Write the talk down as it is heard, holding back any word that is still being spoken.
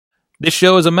This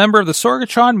show is a member of the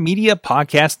Sorgatron Media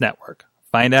Podcast Network.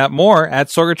 Find out more at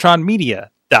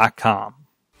sorgatronmedia.com.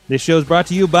 This show is brought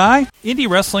to you by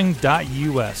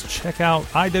IndyWrestling.us. Check out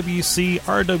IWC,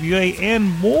 RWA,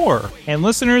 and more. And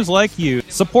listeners like you,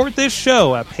 support this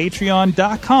show at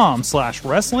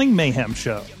patreon.com/Wrestling Mayhem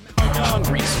Show.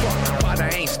 Hungry as fuck, but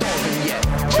I ain't starving yet.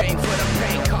 Chain for the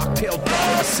pain, cocktail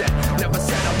dog set. Never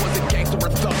said I was a gangster or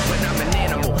thug, but I'm an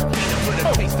animal. Feeding for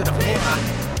the taste of the blood.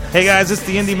 Hey guys, it's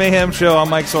the Indy Mayhem Show. I'm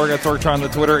Mike Sorg at Sorgatron on the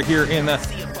Twitter here in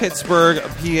Pittsburgh,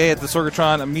 PA at the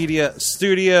Sorgatron Media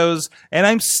Studios. And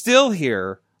I'm still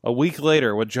here a week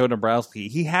later with Joe Dombrowski.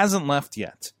 He hasn't left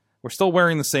yet. We're still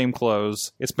wearing the same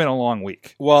clothes. It's been a long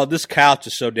week. Well, this couch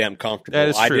is so damn comfortable. That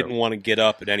is true. I didn't want to get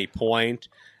up at any point.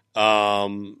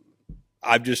 I've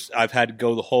had to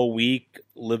go the whole week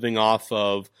living off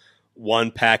of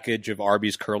one package of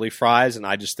Arby's curly fries, and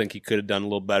I just think he could have done a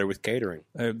little better with catering.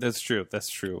 That's true. That's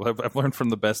true. I've learned from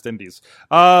the best indies.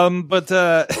 But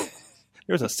there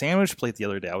was a sandwich plate the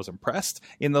other day. I was impressed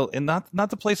in not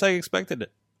the place I expected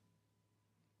it.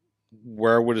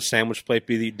 Where would a sandwich plate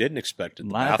be that you didn't expect it?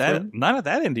 Not at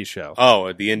that indie show. Oh,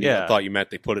 at the indie. Yeah. I thought you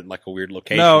meant they put it in like a weird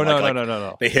location.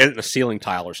 No. They hit it in a ceiling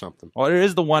tile or something. Well, it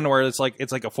is the one where it's like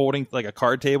a folding, like a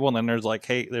card table, and then there's like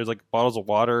bottles of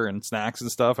water and snacks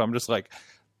and stuff. I'm just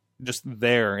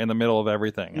there in the middle of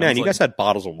everything. Man, you guys had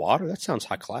bottles of water? That sounds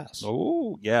high class.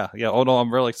 Oh, yeah. Oh, no,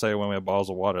 I'm really excited when we have bottles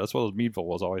of water. That's what those Meadville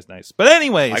was always nice. But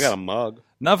anyways. I got a mug.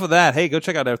 Enough of that. Hey, go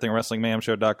check out everything at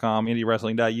WrestlingMayhemShow.com,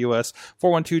 IndyWrestling.us,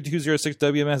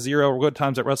 412-206-WMS0, or good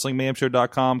times at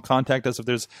WrestlingMayhemShow.com. Contact us if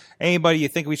there's anybody you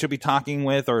think we should be talking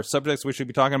with or subjects we should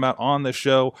be talking about on the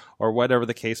show or whatever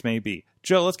the case may be.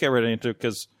 Joe, let's get right into it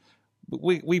because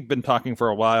we've been talking for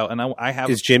a while, and I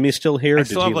have. Is Jimmy still here? I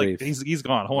still have, leave? He's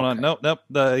gone. Hold on. Nope.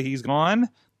 He's gone.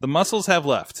 The muscles have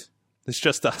left. It's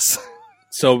just us.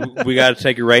 So we got to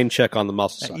take a rain check on the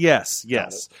muscle side. Yes.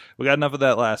 We got enough of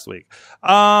that last week.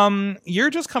 You're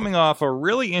just coming off a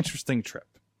really interesting trip.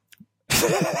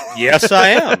 Yes, I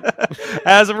am.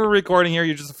 As of we're recording here,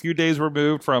 you're just a few days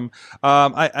removed from.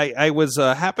 I was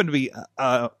happened to be.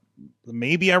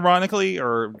 Maybe ironically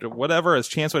or whatever, as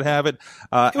chance would have it.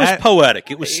 It was poetic.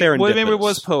 It was serendipitous. Maybe it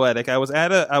was poetic. I was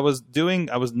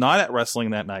not at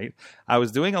wrestling that night. I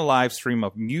was doing a live stream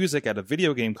of music at a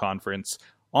video game conference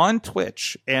on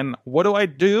Twitch. And what do I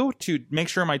do to make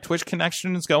sure my Twitch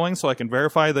connection is going so I can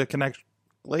verify the connection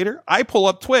later? I pull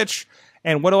up Twitch,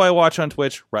 and what do I watch on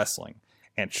Twitch? Wrestling.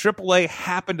 And AAA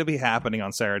happened to be happening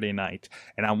on Saturday night.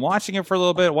 And I'm watching it for a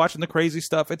little bit, watching the crazy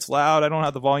stuff. It's loud. I don't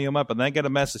have the volume up. And then I get a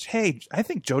message, hey, I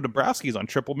think Joe Dombrowski's on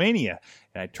Triple Mania.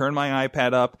 And I turn my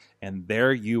iPad up, and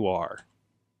there you are.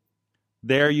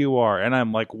 There you are. And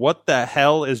I'm like, what the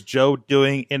hell is Joe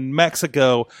doing in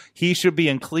Mexico? He should be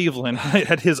in Cleveland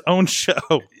at his own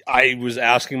show. I was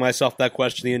asking myself that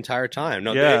question the entire time.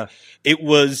 No, yeah. It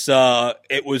was a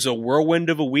whirlwind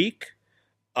of a week.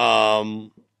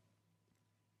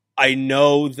 I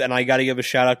know that, and I got to give a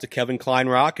shout out to Kevin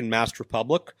Kleinrock and Master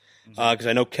Republic, because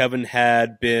I know Kevin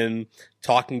had been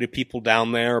talking to people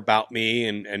down there about me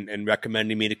and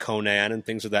recommending me to Conan and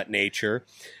things of that nature.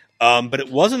 But it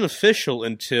wasn't official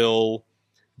until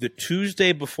the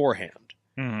Tuesday beforehand.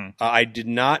 Mm-hmm. I did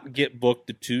not get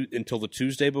booked until the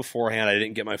Tuesday beforehand. I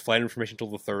didn't get my flight information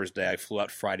until the Thursday. I flew out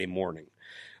Friday morning.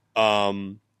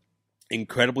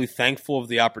 Incredibly thankful of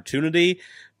the opportunity.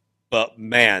 But,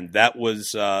 man, that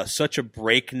was such a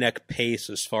breakneck pace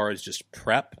as far as just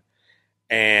prep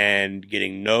and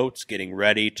getting notes, getting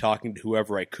ready, talking to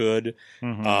whoever I could.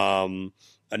 Mm-hmm.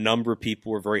 A number of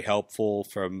people were very helpful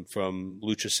from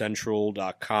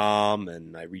luchacentral.com,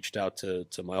 and I reached out to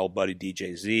my old buddy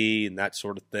DJ Z and that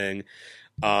sort of thing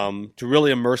to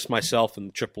really immerse myself in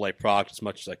the AAA product as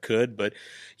much as I could. But,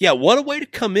 yeah, what a way to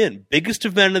come in. Biggest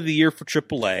event of the year for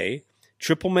AAA.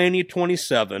 Triple Mania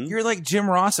 27. You're like Jim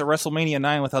Ross at WrestleMania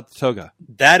 9 without the toga.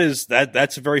 That's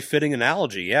a very fitting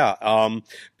analogy, yeah.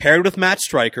 Paired with Matt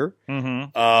Stryker,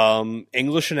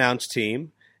 English announce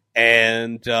team,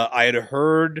 and I had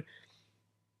heard,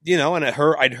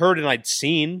 I'd heard and I'd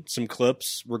seen some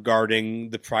clips regarding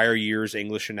the prior year's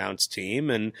English announce team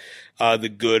and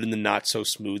the good and the not so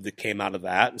smooth that came out of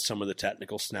that and some of the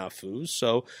technical snafus.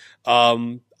 So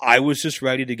I was just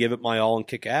ready to give it my all and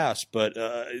kick ass. But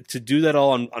to do that all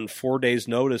on 4 days'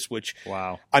 notice, which,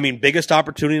 wow. I mean, biggest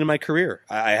opportunity in my career,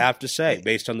 I have to say,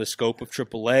 based on the scope of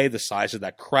AAA, the size of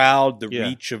that crowd, the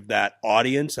reach of that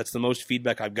audience. That's the most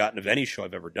feedback I've gotten of any show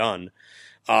I've ever done.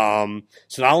 So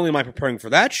not only am I preparing for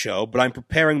that show, but I'm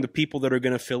preparing the people that are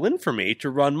going to fill in for me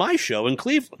to run my show in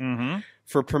Cleveland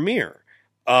for premiere.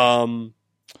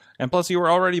 And plus, you were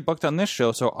already booked on this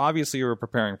show, so obviously you were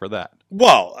preparing for that.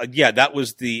 Well, yeah, that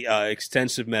was the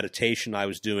extensive meditation I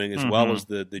was doing, as well as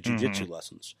the jiu-jitsu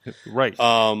lessons. Right.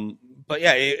 But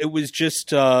yeah, it was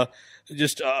just a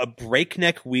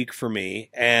breakneck week for me.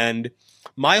 And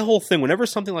my whole thing, whenever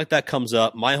something like that comes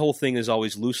up, my whole thing is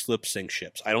always loose lips sink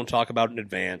ships. I don't talk about it in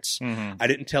advance. I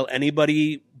didn't tell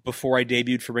anybody before I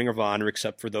debuted for Ring of Honor,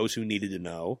 except for those who needed to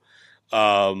know.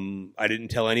 I didn't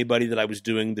tell anybody that I was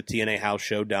doing the TNA house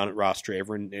show down at Ross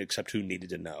Draver, except who needed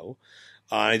to know.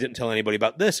 I didn't tell anybody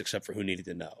about this except for who needed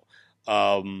to know.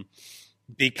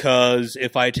 Because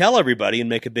if I tell everybody and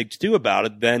make a big to-do about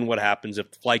it, then what happens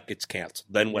if the flight gets canceled?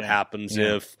 Then what happens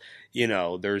if,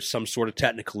 there's some sort of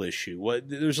technical issue?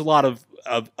 There's a lot of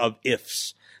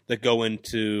ifs that go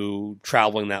into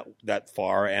traveling that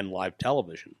far and live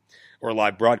television, or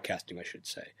live broadcasting, I should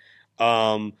say.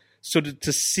 So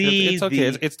to see... It's okay.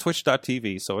 It's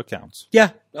twitch.tv, so it counts. Yeah,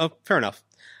 fair enough.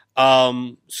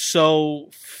 So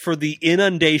for the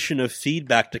inundation of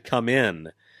feedback to come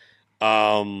in,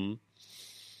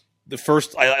 the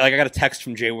first, I got a text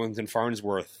from Jay Wellington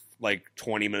Farnsworth like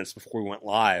 20 minutes before we went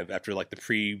live, after like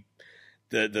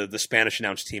the Spanish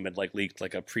announced team had like leaked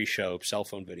like a pre-show cell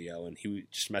phone video, and he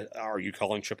just are you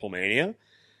calling Triple Mania?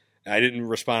 I didn't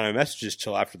respond to my messages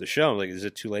till after the show. I'm like, is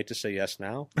it too late to say yes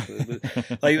now? The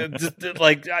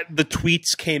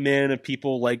tweets came in of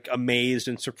people like amazed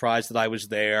and surprised that I was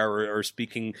there, or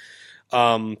speaking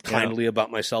kindly about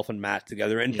myself and Matt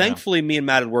together. And thankfully, me and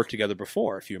Matt had worked together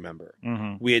before, if you remember.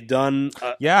 We had done...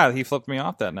 he flipped me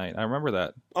off that night. I remember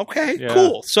that. Okay,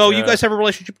 cool. So you guys have a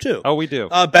relationship too. Oh, we do.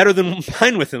 Better than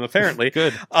mine with him, apparently.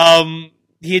 Good.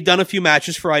 He had done a few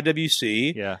matches for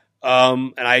IWC. Yeah.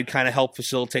 And I had kind of helped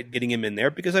facilitate getting him in there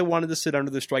because I wanted to sit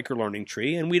under the Striker learning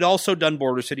tree. And we'd also done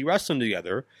Border City Wrestling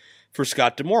together for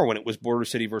Scott D'Amore when it was Border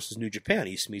City versus New Japan,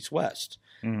 East meets West.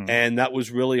 And that was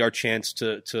really our chance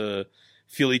to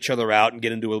feel each other out and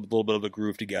get into a little bit of a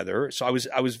groove together. So I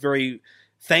was very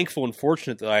thankful and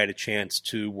fortunate that I had a chance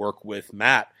to work with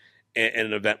Matt in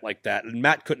an event like that. And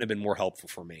Matt couldn't have been more helpful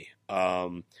for me.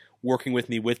 Working with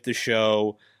me with the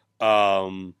show,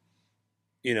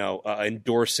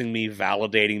 endorsing me,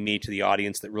 validating me to the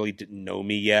audience that really didn't know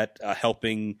me yet,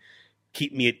 helping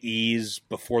keep me at ease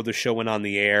before the show went on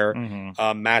the air.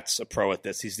 Matt's a pro at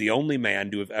this. He's the only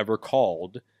man to have ever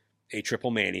called a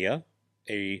Triple Mania,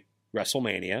 a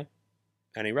WrestleMania,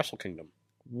 and a Wrestle Kingdom.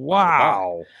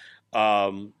 Wow.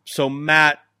 So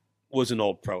Matt was an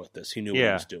old pro at this. He knew what he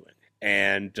was doing.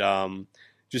 And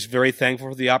just very thankful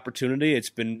for the opportunity. It's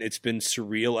been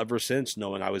surreal ever since,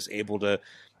 knowing I was able to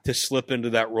slip into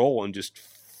that role and just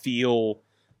feel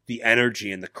the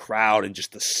energy and the crowd and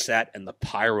just the set and the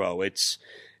pyro. It's,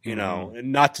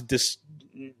 not to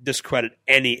discredit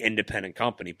any independent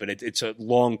company, but it's a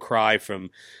long cry from,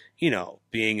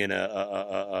 being in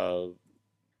a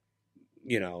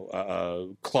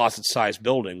closet-sized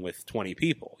building with 20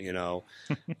 people,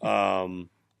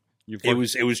 It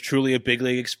was truly a big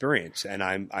league experience, and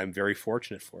I'm very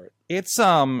fortunate for it. It's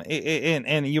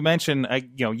and you mentioned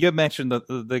you mentioned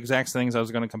the exact things I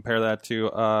was going to compare that to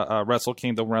Wrestle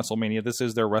Kingdom, WrestleMania. This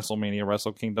is their WrestleMania,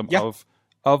 Wrestle Kingdom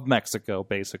of Mexico,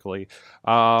 basically.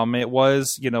 It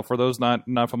was, for those not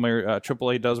familiar,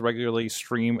 AAA does regularly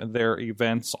stream their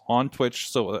events on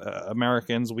Twitch, so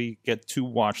Americans, we get to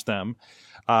watch them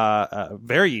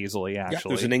very easily,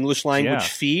 actually. There's an English language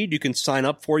feed you can sign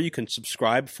up for, you can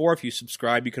subscribe for. If you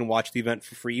subscribe, you can watch the event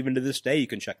for free. Even to this day, you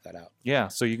can check that out. Yeah,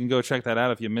 so you can go check that out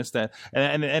if you missed that.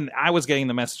 And I was getting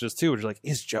the messages, too, which are like,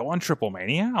 is Joe on Triple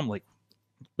Mania? I'm like,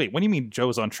 wait, what do you mean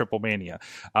Joe's on Triple Mania?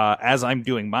 As I'm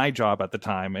doing my job at the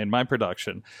time in my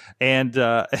production, and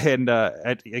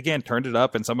again turned it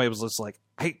up, and somebody was just like,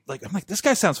 I'm like, this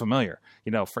guy sounds familiar,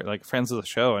 friends of the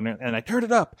show, and I turned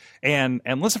it up and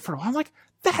listened for a while. I'm like,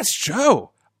 that's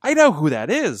Joe. I know who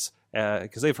that is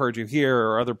because they've heard you here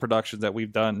or other productions that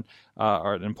we've done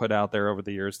and put out there over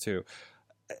the years too.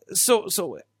 So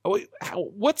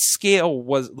what scale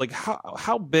was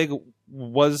how big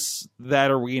was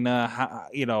that arena?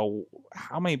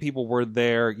 How many people were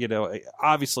there?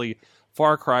 Obviously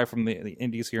far cry from the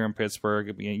indies here in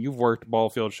Pittsburgh. You've worked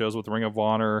ball field shows with Ring of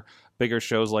Honor, bigger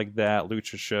shows like that,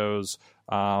 lucha shows.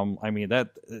 That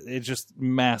it's just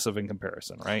massive in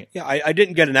comparison, right? Yeah, I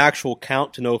didn't get an actual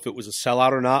count to know if it was a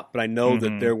sellout or not, but I know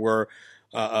that there were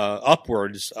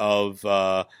upwards of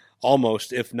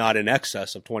almost, if not in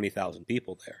excess of 20,000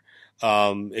 people there.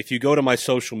 If you go to my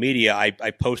social media,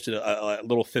 I posted a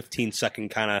little 15-second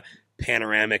kind of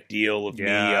panoramic deal of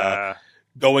me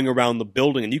going around the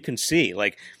building, and you can see,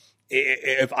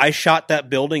 if I shot that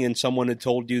building and someone had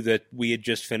told you that we had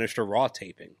just finished a Raw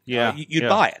taping, you'd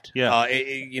buy it. Yeah.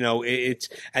 It's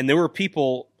and there were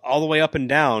people all the way up and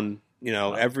down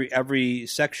every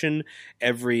section,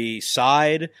 every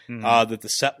side that the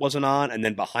set wasn't on, and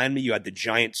then behind me you had the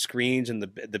giant screens and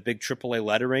the big AAA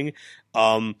lettering.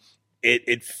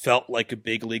 It felt like a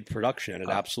big league production, and it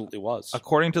absolutely was.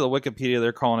 According to the Wikipedia,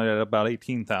 they're calling it at about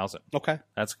 18,000. Okay,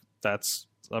 that's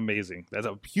amazing. That's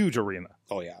a huge arena.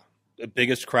 Oh yeah, the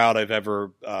biggest crowd I've ever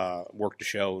worked a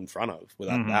show in front of,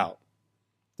 without a doubt.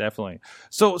 Definitely.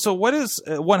 So what is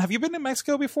one? Have you been to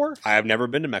Mexico before? I have never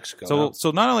been to Mexico. So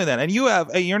not only that, and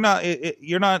you're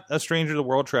not a stranger to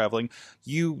world traveling.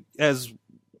 You, as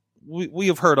we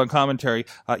have heard on commentary,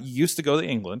 you used to go to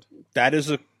England. That is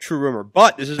a true rumor,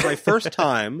 but this is my first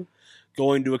time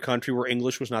going to a country where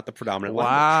English was not the predominant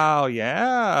language. Wow.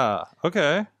 Yeah.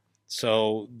 Okay.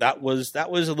 So that was a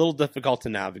little difficult to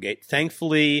navigate.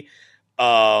 Thankfully,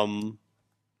 a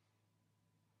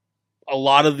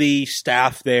lot of the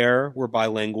staff there were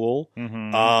bilingual.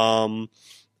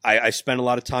 I spent a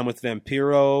lot of time with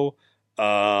Vampiro.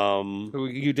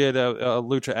 You did a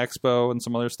Lucha Expo and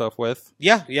some other stuff with.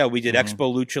 Yeah, we did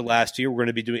Expo Lucha last year. We're going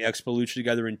to be doing Expo Lucha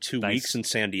together in 2 weeks in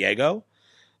San Diego,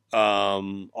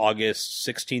 August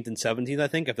 16th and 17th, I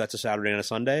think, if that's a Saturday and a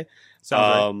Sunday.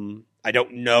 Right. I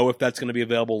don't know if that's going to be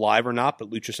available live or not,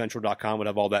 but LuchaCentral.com would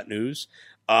have all that news.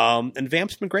 And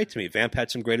Vamp's been great to me. Vamp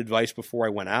had some great advice before I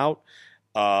went out.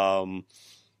 I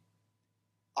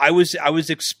was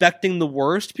expecting the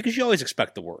worst, because you always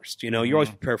expect the worst. You always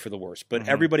prepare for the worst. But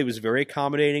everybody was very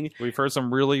accommodating. We've heard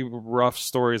some really rough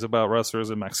stories about wrestlers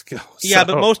in Mexico. Yeah,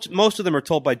 but most of them are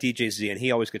told by DJ Z, and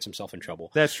he always gets himself in trouble.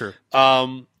 That's true.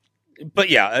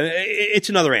 But yeah, it's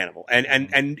another animal.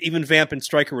 And even Vamp and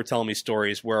Stryker were telling me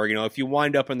stories where, if you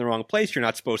wind up in the wrong place you're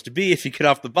not supposed to be, if you get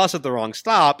off the bus at the wrong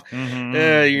stop,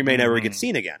 you may never get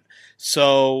seen again.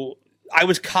 So I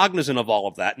was cognizant of all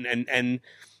of that, and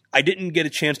I didn't get a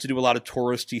chance to do a lot of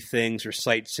touristy things or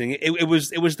sightseeing. It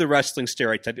was the wrestling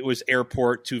stereotype. It was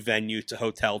airport to venue to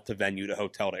hotel to venue to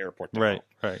hotel to airport to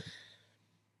right.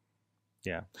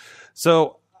 Yeah.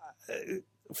 So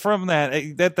from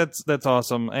that's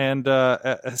awesome. And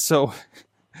how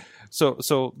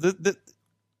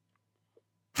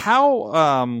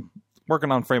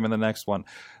working on framing the next one.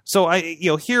 So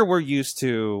here we're used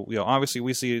to, obviously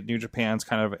we see New Japan's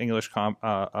kind of English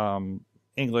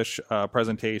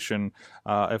presentation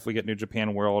if we get New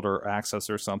Japan World or Access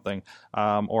or something,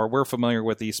 or we're familiar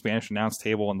with the Spanish announce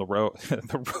table and the row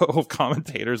of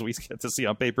commentators we get to see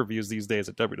on pay-per-views these days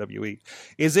at WWE.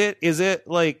 Is it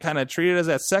like kind of treated as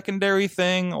that secondary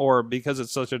thing, or because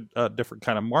it's such a different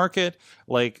kind of market?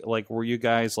 Like were you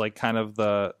guys like kind of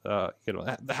the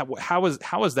how is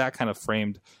that kind of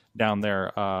framed down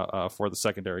there for the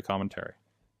secondary commentary?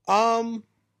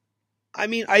 I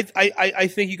mean, I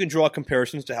think you can draw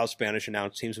comparisons to how Spanish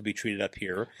announce teams would be treated up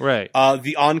here. Right.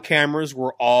 The on-cameras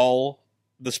were all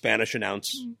the Spanish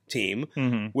announce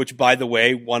team, which, by the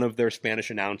way, one of their Spanish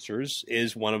announcers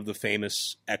is one of the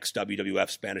famous ex-WWF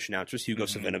Spanish announcers, Hugo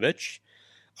Savinovich,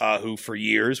 who for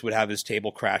years would have his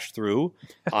table crash through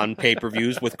on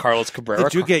pay-per-views with Carlos Cabrera.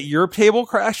 Did you get your table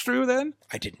crashed through then?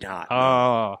 I did not.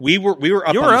 Oh. We were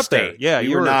up you on were the up stage. there. Yeah,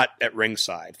 we were not at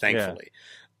ringside, thankfully. Yeah.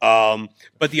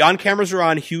 But the on-cameras are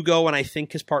on Hugo, and I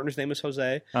think his partner's name is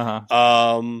Jose.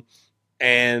 I'm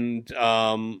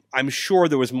sure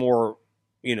there was more,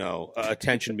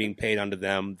 attention being paid onto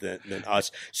them than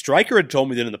us. Stryker had told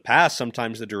me that in the past,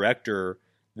 sometimes the director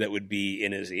that would be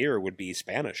in his ear would be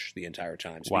Spanish the entire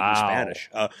time. Speaking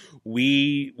Spanish.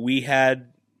 We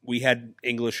had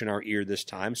English in our ear this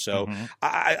time, so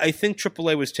I think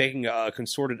AAA was taking a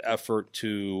concerted effort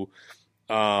to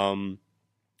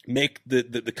make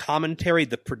the commentary,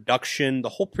 the production, the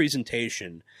whole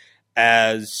presentation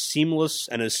as seamless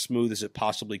and as smooth as it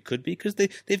possibly could be, because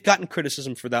they've gotten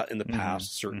criticism for that in the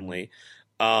past, certainly.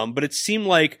 But it seemed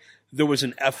like there was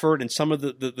an effort, and some of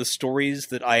the stories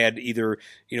that I had either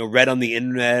read on the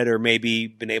internet or maybe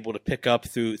been able to pick up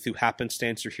through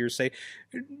happenstance or hearsay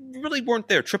really weren't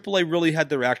there. AAA really had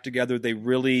their act together. They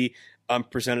really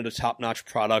presented a top-notch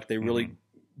product. They really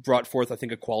brought forth, I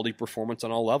think, a quality performance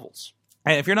on all levels.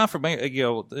 And if you're not familiar,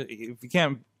 if you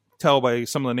can't tell by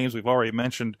some of the names we've already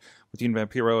mentioned with Dean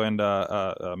Vampiro and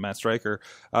Matt Stryker,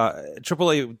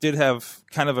 AAA did have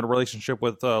kind of a relationship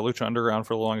with Lucha Underground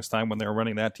for the longest time when they were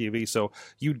running that TV. So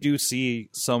you do see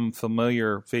some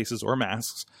familiar faces or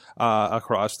masks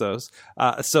across those.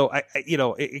 So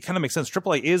it kind of makes sense.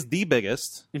 AAA is the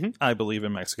biggest, I believe,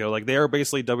 in Mexico. Like they are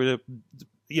basically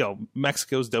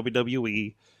Mexico's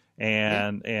WWE.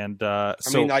 And I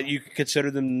mean, you could consider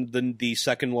them the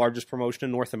second largest promotion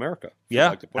in North America.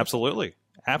 Yeah, absolutely.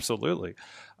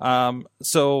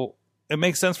 So it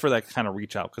makes sense for that kind of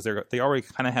reach out because they already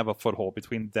kind of have a foothold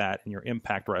between that and your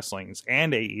Impact Wrestlings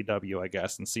and AEW, I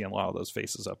guess, and seeing a lot of those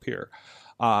faces up here.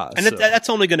 That's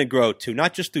only going to grow too,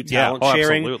 not just through talent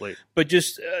sharing, absolutely. but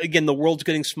just again, the world's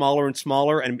getting smaller and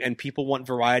smaller, and people want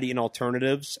variety and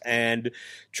alternatives. And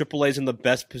AAA is in the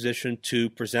best position to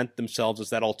present themselves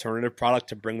as that alternative product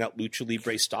to bring that lucha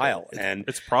libre style. And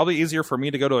it's probably easier for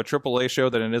me to go to a AAA show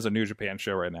than it is a New Japan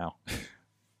show right now.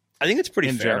 I think it's pretty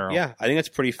in fair. general. Yeah, I think it's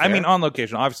pretty fair. I mean, on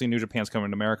location. Obviously, New Japan's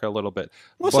coming to America a little bit.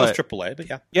 Well, so it's AAA, but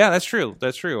yeah. Yeah, that's true.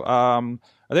 That's true.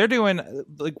 They're doing,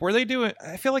 like, were they doing,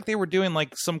 I feel like they were doing,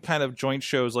 like, some kind of joint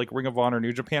shows like Ring of Honor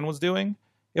New Japan was doing,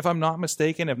 if I'm not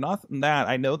mistaken. If not that,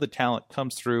 I know the talent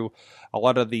comes through a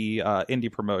lot of the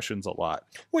indie promotions a lot.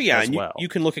 Well, yeah, and well. You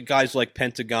can look at guys like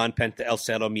Pentagon, El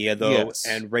Cero Miedo,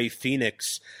 and Rey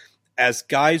Fenix as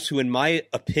guys who, in my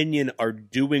opinion, are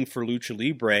doing for Lucha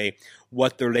Libre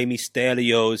what the Rey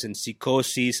Misterios and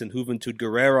Psicosis and Juventud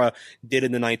Guerrera did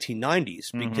in the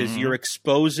 1990s, because you're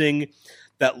exposing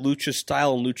that lucha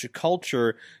style and lucha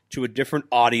culture to a different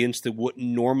audience that wouldn't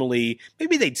normally,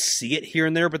 maybe they'd see it here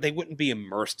and there, but they wouldn't be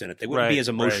immersed in it. They wouldn't be as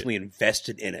emotionally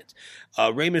invested in it.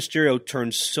 Rey Mysterio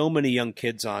turns so many young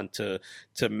kids on to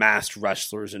masked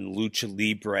wrestlers and lucha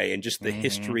libre and just the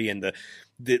history and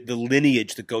the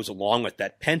lineage that goes along with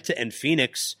that. Penta and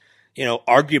Phoenix, you know,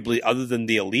 arguably, other than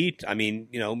the Elite, I mean,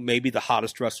 you know, maybe the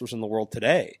hottest wrestlers in the world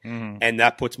today. And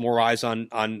that puts more eyes on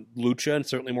Lucha and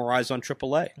certainly more eyes on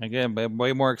AAA. Again,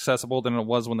 way more accessible than it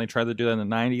was when they tried to do that in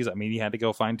the 90s. I mean, you had to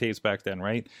go find tapes back then,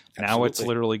 right? Absolutely. Now it's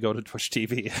literally go to Twitch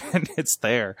TV and it's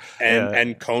there.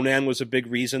 And Conan was a big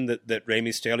reason that Rey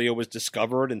Mysterio was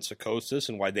discovered in Psicosis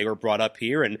and why they were brought up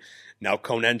here. And now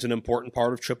Conan's an important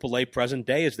part of AAA present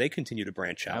day as they continue to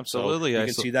branch out. Absolutely. So you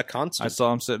can see that concept. I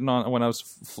saw him sitting on, when I was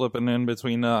flipping in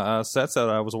between sets that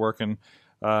I was working.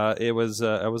 I was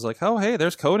like, oh, hey,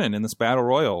 there's Conan in this battle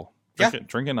royal,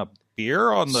 drinking a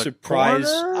beer on the surprise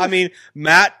corner? I mean,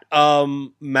 Matt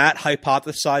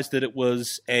hypothesized that it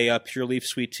was a Pure Leaf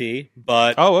sweet tea,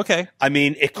 but okay. I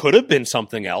mean, it could have been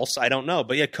something else. I don't know,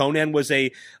 but yeah, Conan was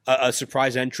a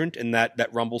surprise entrant in that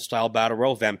Rumble style battle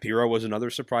royal. Vampiro was another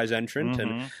surprise entrant,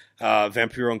 and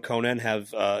Vampiro and Conan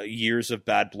have years of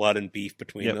bad blood and beef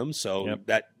between them, so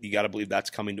that you got to believe that's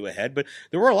coming to a head. But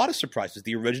there were a lot of surprises.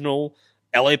 The original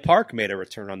LA Park made a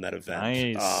return on that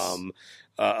event. Nice.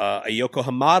 Ayoko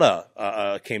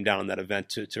Hamada came down on that event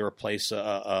to replace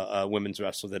a women's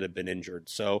wrestler that had been injured.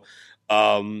 So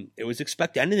it was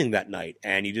expect anything that night,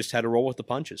 and you just had to roll with the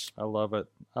punches. I love it.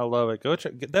 Go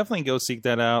definitely go seek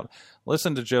that out.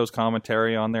 Listen to Joe's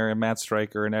commentary on there and Matt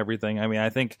Stryker and everything. I mean, I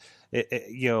think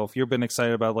you know, if you've been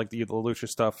excited about like the Lucha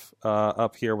stuff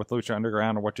up here with Lucha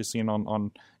Underground or what you've seen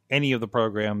on any of the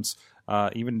programs,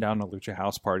 even down to Lucha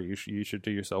House Party, you should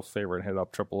do yourself a favor and hit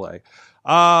up AAA.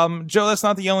 Joe, that's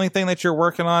not the only thing that you're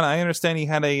working on. I understand you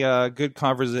had a good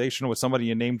conversation with somebody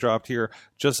you name dropped here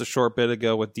just a short bit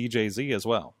ago with DJ Z as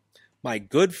well. My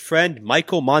good friend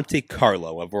Michael Monte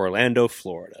Carlo of Orlando,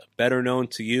 Florida, better known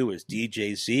to you as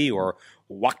DJ Z or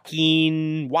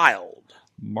Joaquin Wild.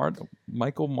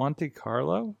 Michael Monte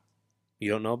Carlo? You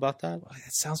don't know about that?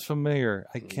 It sounds familiar.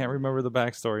 I can't remember the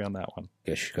backstory on that one.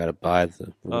 Guess you got to buy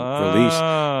the release.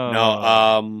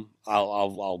 No,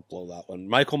 I'll blow that one.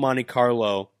 Michael Monte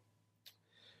Carlo.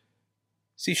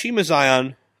 See, Shima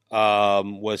Zion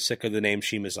was sick of the name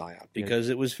Shima Zion because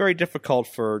it was very difficult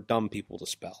for dumb people to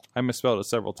spell. I misspelled it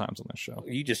several times on this show.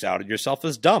 You just outed yourself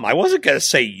as dumb. I wasn't going to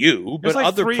say you, but like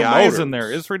other 3 promoters. eyes in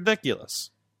there. It's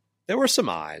ridiculous. There were some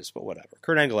eyes, but whatever.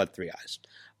 Kurt Angle had 3 eyes.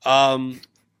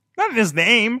 Not in his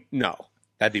name. No,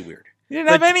 that'd be weird. He didn't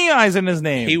have any eyes in his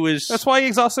name. That's why he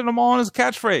exhausted them all in his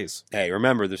catchphrase. Hey,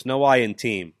 remember, there's no I in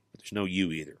team, but there's no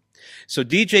you either. So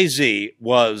DJ Z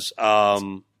was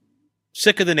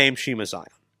sick of the name Shima Zion.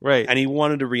 Right. And he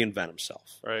wanted to reinvent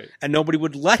himself. Right. And nobody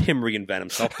would let him reinvent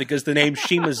himself because the name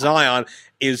Shima Zion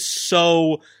is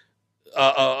so,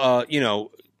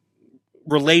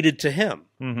 related to him.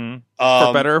 Mm-hmm.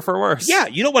 For better or for worse. Yeah,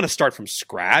 you don't want to start from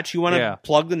scratch. You want to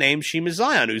plug the name Shima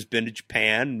Zion, who's been to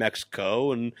Japan,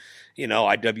 Mexico, and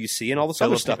IWC and all this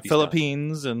other stuff.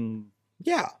 Philippines and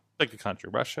like a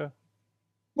country, Russia.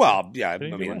 Well, yeah, I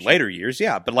mean, in later years,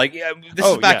 but this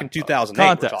is back in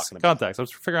 2008. We're talking about. Context.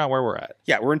 Let's figure out where we're at.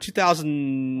 Yeah, we're in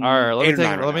 2000. All right,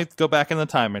 let me go back in the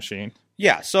time machine.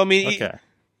 Yeah, so I mean,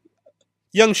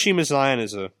 young Shima Zion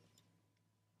is a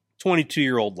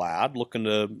 22-year-old lad looking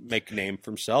to make a name for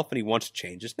himself, and he wants to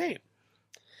change his name.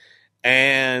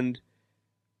 And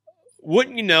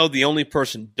wouldn't you know, the only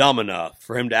person dumb enough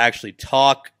for him to actually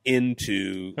talk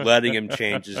into letting him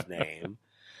change his name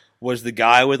was the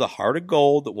guy with a heart of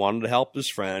gold that wanted to help his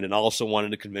friend and also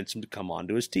wanted to convince him to come on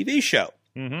to his TV show.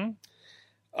 Mm-hmm.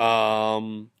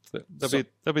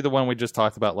 That'll be the one we just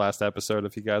talked about last episode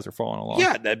if you guys are following along.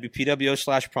 Yeah, that'd be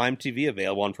PWO/Prime TV,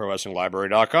 available on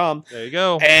ProWrestlingLibrary.com. There you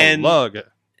go. And plug.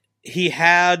 He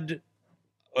gave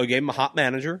him a hot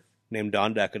manager named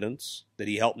Don Decadence, that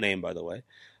he helped name, by the way.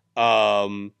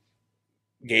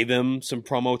 Gave him some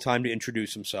promo time to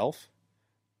introduce himself.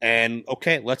 And,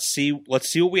 okay, let's see what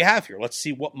we have here. Let's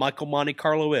see what Michael Monte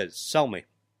Carlo is. Sell me.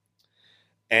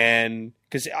 And,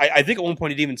 because I think at one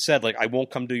point he'd even said, like, I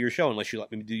won't come do your show unless you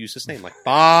let me use this name. Like,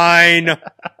 fine.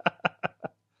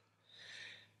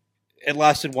 It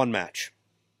lasted one match.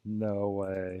 No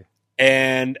way.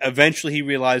 And eventually he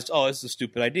realized, oh, this is a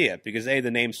stupid idea. Because A,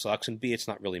 the name sucks, and B, it's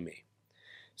not really me.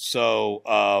 So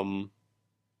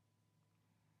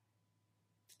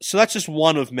that's just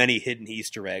one of many hidden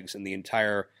Easter eggs in the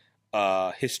entire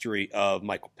history of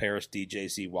Michael Paris,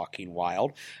 DJZ, Joaquin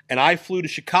Wilde. And I flew to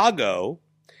Chicago,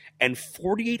 and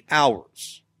 48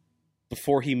 hours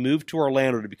before he moved to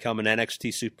Orlando to become an NXT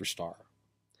superstar,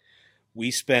 we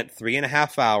spent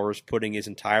 3.5 hours putting his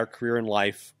entire career and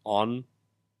life on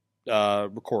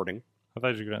recording. I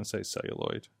thought you were going to say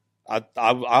celluloid. I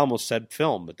almost said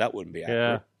film, but that wouldn't be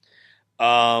accurate.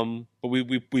 Yeah. But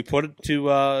we put it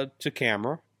to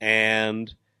camera,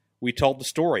 and we told the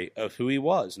story of who he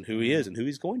was and who he is and who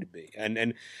he's going to be.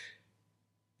 And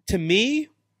to me,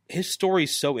 his story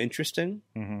is so interesting.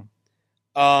 Mm-hmm.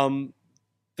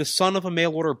 The son of a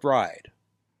mail order bride.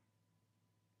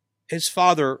 His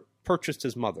father purchased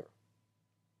his mother.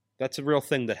 That's a real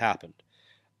thing that happened.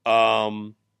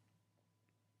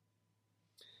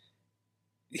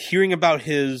 Hearing about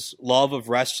his love of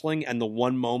wrestling and the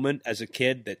one moment as a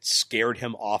kid that scared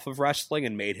him off of wrestling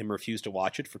and made him refuse to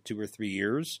watch it for 2 or 3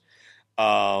 years.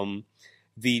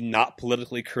 The not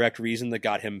politically correct reason that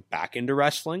got him back into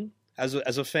wrestling as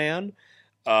a fan.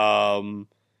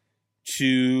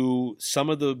 To some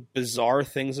of the bizarre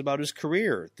things about his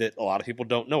career that a lot of people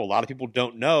don't know. A lot of people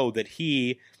don't know that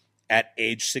he, at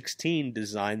age 16,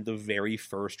 designed the very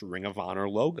first Ring of Honor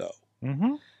logo.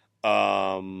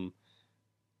 Mm-hmm.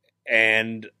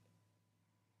 And,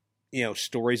 you know,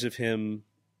 stories of him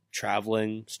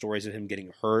traveling, stories of him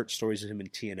getting hurt, stories of him in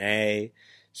TNA,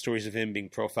 stories of him being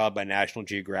profiled by National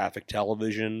Geographic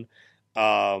Television,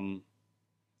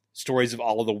 stories of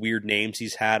all of the weird names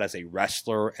he's had as a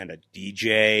wrestler and a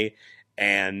DJ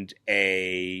and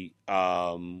a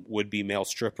would-be male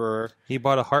stripper. He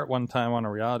bought a heart one time on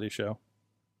a reality show.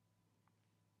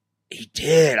 He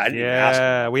did. I didn't ask him.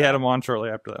 Yeah, we had him on shortly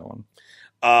after that one.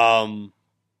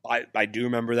 I do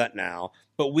remember that now.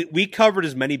 But we covered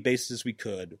as many bases as we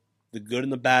could. The good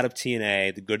and the bad of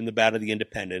TNA, the good and the bad of the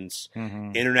independents,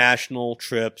 mm-hmm. international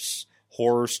trips,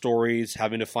 horror stories,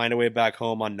 having to find a way back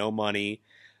home on no money.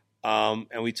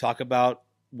 And we talk about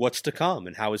what's to come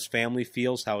and how his family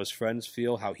feels, how his friends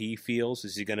feel, how he feels.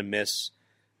 Is he going to miss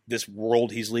this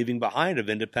world he's leaving behind of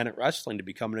independent wrestling to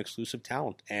become an exclusive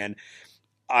talent? And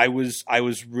I was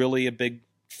really a big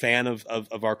fan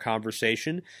of our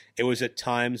conversation. It was at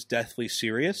times deathly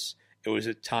serious. It was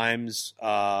at times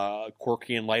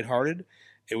quirky and lighthearted.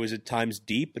 It was at times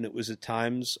deep, and it was at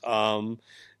times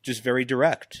just very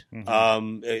direct.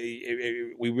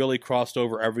 Mm-hmm. We really crossed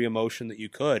over every emotion that you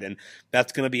could, and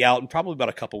that's going to be out in probably about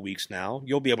a couple weeks now.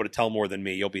 You'll be able to tell more than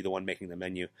me. You'll be the one making the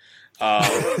menu.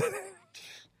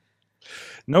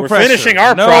 No We're pressure. Finishing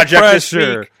our no project pressure.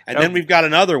 this week, and then we've got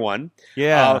another one.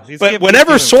 Yeah. But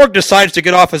whenever Sorg decides to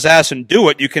get off his ass and do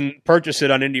it, you can purchase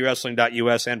it on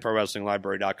IndieWrestling.us and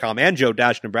ProWrestlingLibrary.com and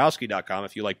Joe-Dombrowski.com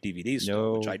if you like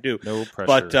DVDs, which I do. No pressure.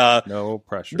 But no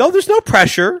pressure. No, there's no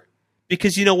pressure.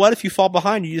 Because you know what? If you fall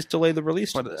behind, you just delay the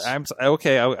release. But I'm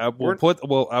okay. I'll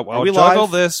juggle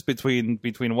live? this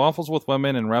between Waffles with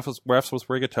Women and refs with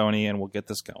Rigatoni, and we'll get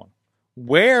this going.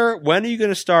 When are you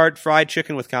going to start Fried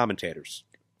Chicken with commentators?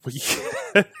 Okay,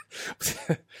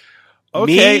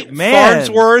 me, man.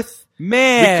 Farnsworth,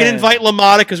 man. We can invite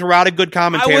LaMotta because we're out of good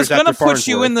commentators. I was going to put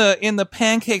you in the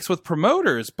pancakes with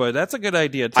promoters, but that's a good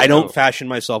idea too. I don't fashion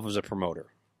myself as a promoter.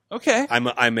 Okay.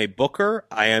 I'm a booker.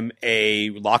 I am a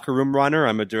locker room runner.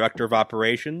 I'm a director of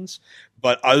operations.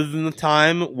 But other than the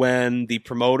time when the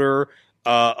promoter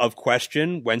of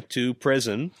Question went to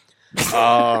prison,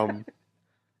 I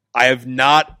have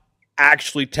not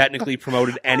actually technically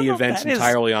promoted any events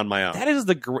entirely on my own. That is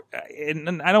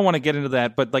and I don't want to get into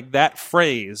that, but like that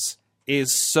phrase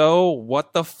is so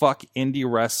what the fuck indie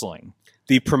wrestling.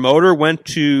 The promoter went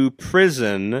to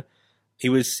prison. He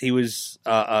was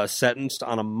sentenced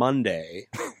on a Monday,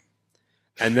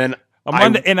 and then A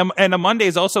Monday and a Monday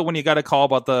is also when you got to call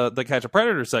about the Catch a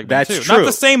Predator segment. That's too. true. Not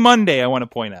the same Monday. I want to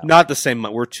point out. Not the same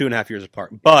month. We're 2.5 years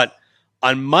apart. But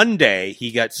on Monday,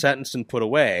 he got sentenced and put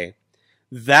away.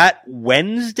 That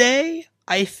Wednesday,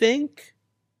 I think,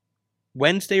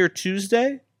 Wednesday or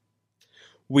Tuesday,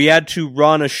 we had to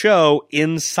run a show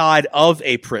inside of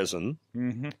a prison.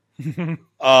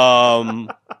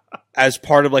 As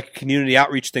part of like a community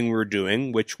outreach thing we were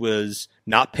doing, which was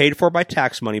not paid for by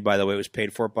tax money, by the way. It was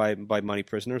paid for by money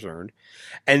prisoners earned.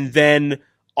 And then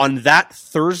on that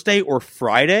Thursday or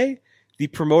Friday, the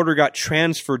promoter got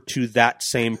transferred to that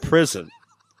same prison.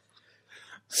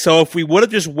 So if we would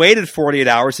have just waited 48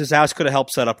 hours, his house could have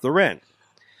helped set up the ring.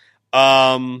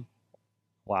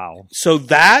 Wow. So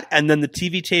that, and then the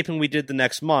TV taping we did the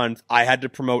next month, I had to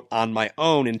promote on my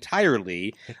own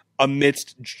entirely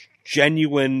amidst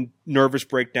genuine nervous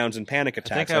breakdowns and panic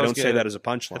attacks. I don't say that as a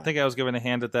punchline. I think I was given a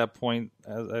hand at that point.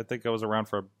 I think I was around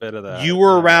for a bit of that. You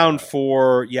were around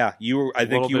for, you were. I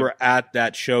think you were at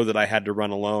that show that I had to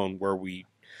run alone where we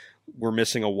were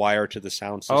missing a wire to the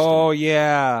sound system. Oh,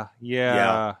 yeah.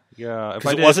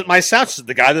 Because it wasn't my sound system.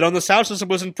 The guy that owned the sound system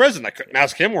was in prison. I couldn't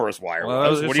ask him where his wire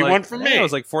was. What do you want from me? It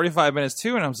was like 45 minutes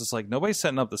too, and I was just like, nobody's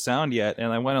setting up the sound yet.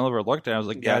 And I went over and looked at it. I was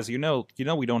like, guys, you know,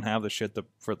 we don't have the shit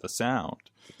for the sound.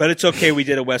 But it's okay. We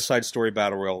did a West Side Story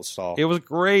Battle Royal assault. It was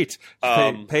great.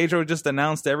 Pedro just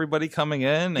announced everybody coming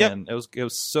in, and it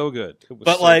was so good. It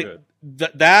was good.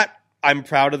 That I'm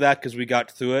proud of that because we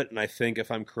got through it, and I think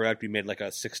if I'm correct, we made like a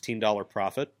 $16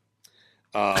 profit,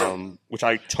 which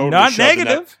I totally not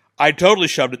negative. I totally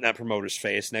shoved it in that promoter's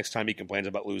face. Next time he complains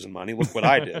about losing money, look what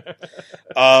I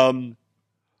did.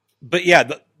 But yeah,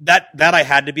 that I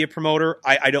had to be a promoter.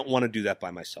 I don't want to do that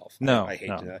by myself. No, I hate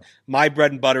that. My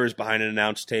bread and butter is behind an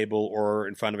announce table or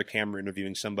in front of a camera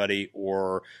interviewing somebody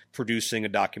or producing a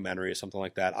documentary or something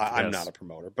like that. I'm not a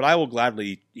promoter, but I will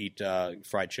gladly eat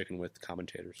fried chicken with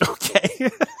commentators. Okay.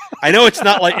 I know it's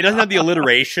not like it doesn't have the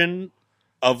alliteration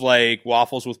of like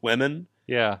waffles with women.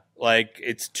 Yeah. Like,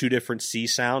 it's two different C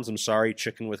sounds. I'm sorry,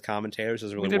 chicken with commentators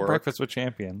doesn't really work. We did breakfast with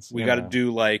champions. We got to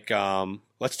do, like,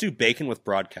 let's do bacon with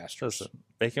broadcasters. Listen,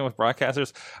 bacon with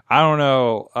broadcasters? I don't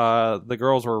know. The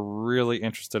girls were really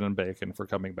interested in bacon for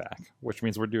coming back, which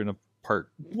means we're doing a part.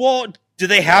 Well, do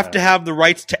they have to have the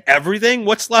rights to everything?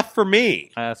 What's left for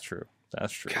me? That's true.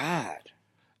 God.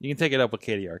 You can take it up with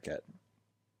Katie Arquette.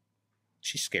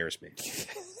 She scares me.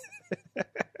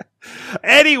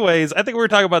 Anyways, I think we were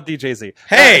talking about DJZ.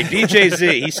 Hey,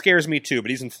 DJZ. He scares me too, but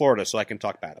he's in Florida, so I can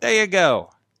talk bad about him.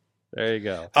 There you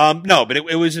go. No, but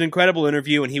it was an incredible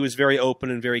interview, and he was very open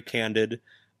and very candid.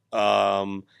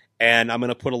 And I'm going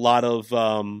to put a lot of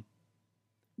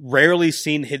rarely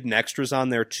seen hidden extras on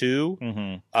there too.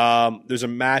 Mm-hmm. There's a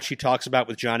match he talks about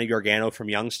with Johnny Gargano from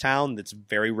Youngstown that's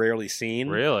very rarely seen.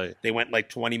 Really? They went like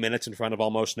 20 minutes in front of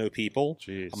almost no people.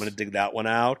 Jeez. I'm going to dig that one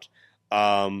out.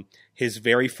 His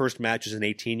very first match as an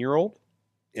 18-year-old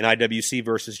in IWC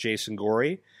versus Jason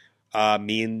Gorey.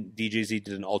 Me and DJZ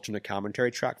did an alternate commentary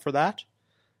track for that.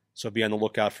 So be on the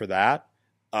lookout for that.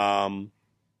 I'm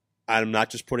not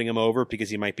just putting him over because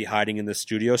he might be hiding in the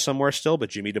studio somewhere still, but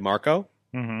Jimmy DeMarco.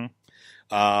 Mm-hmm.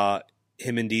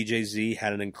 Him and DJZ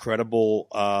had an incredible,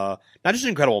 not just an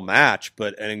incredible match,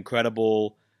 but an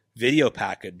incredible video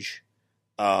package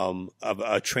of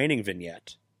a training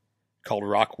vignette called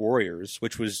Rock Warriors,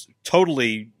 which was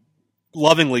totally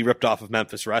lovingly ripped off of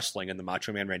Memphis Wrestling and the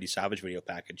Macho Man Randy Savage video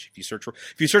package. If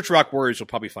you search Rock Warriors, you'll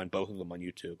probably find both of them on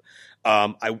YouTube.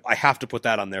 I have to put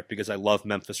that on there because I love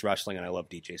Memphis Wrestling and I love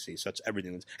DJC. So it's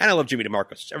everything and I love Jimmy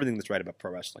DeMarcus. It's everything that's right about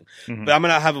pro wrestling. Mm-hmm. But I'm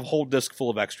going to have a whole disc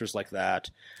full of extras like that.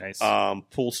 Nice.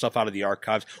 Pull stuff out of the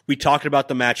archives. We talked about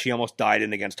the match he almost died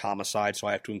in against Homicide, so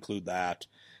I have to include that.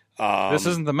 This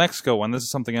isn't the Mexico one. This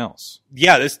is something else.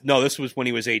 Yeah, this was when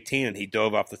he was 18 and he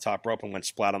dove off the top rope and went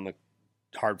splat on the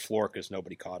hard floor because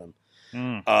nobody caught him.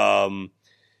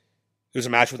 There's a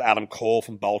match with Adam Cole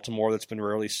from Baltimore that's been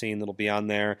rarely seen that'll be on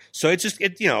there. So it's just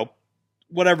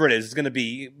whatever it is, it's going to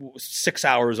be 6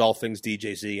 hours all things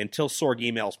DJZ until Sorg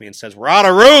emails me and says we're out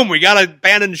of room. We got to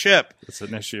abandon ship. That's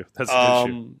an issue. That's an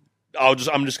issue.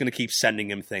 I'm just going to keep sending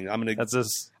him things. I'm going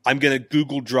to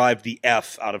Google Drive the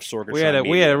F out of Sorgatron.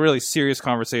 We had a really serious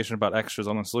conversation about extras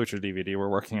on the Lucha DVD we're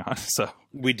working on. So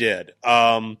we did.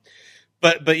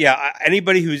 But yeah,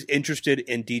 anybody who's interested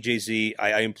in DJZ,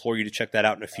 I implore you to check that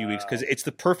out in a few weeks because it's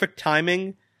the perfect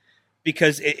timing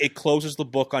because it closes the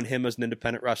book on him as an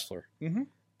independent wrestler. Mm-hmm.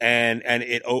 And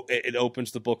it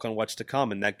opens the book on what's to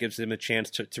come, and that gives him a chance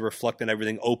to reflect on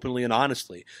everything openly and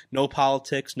honestly. No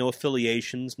politics, no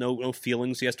affiliations, no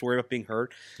feelings he has to worry about being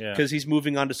hurt, because he's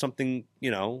moving on to something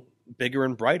bigger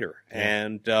and brighter. Yeah.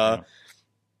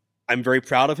 And I'm very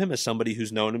proud of him as somebody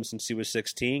who's known him since he was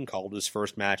 16, called his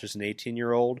first match as an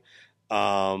 18-year-old.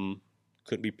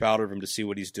 Couldn't be prouder of him to see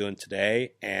what he's doing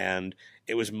today, and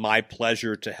it was my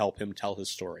pleasure to help him tell his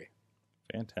story.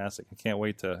 Fantastic. I can't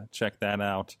wait to check that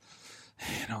out.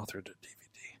 And all through the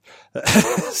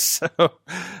DVD. So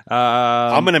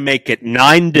I'm going to make it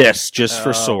 9 discs just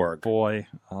for Sorg.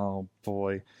 Oh,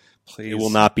 boy. Please. It will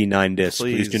not be 9 discs.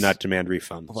 Please do not demand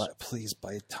refunds. Please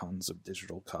buy tons of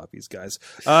digital copies, guys.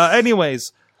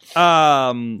 Anyways,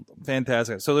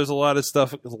 fantastic. So there's a lot of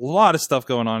stuff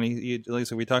going on.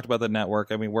 Lisa, we talked about the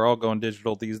network. I mean, we're all going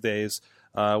digital these days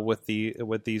with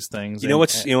these things. You know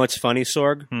what's funny,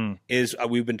 Sorg? Is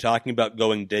we've been talking about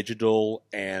going digital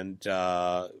and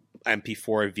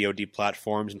MP4 and VOD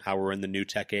platforms and how we're in the new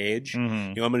tech age. You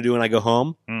know what I'm going to do when I go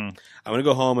home? I'm going to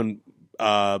go home and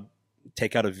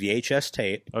take out a VHS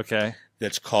tape. Okay.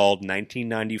 That's called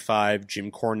 1995 Jim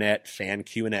Cornette Fan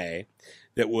Q&A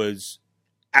that was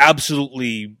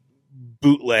absolutely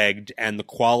bootlegged and the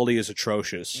quality is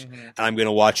atrocious. And I'm going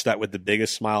to watch that with the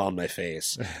biggest smile on my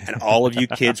face. And all of you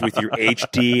kids with your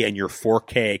HD and your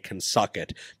 4K can suck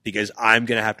it, because I'm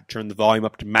going to have to turn the volume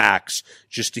up to max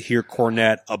just to hear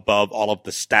Cornette above all of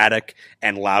the static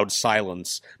and loud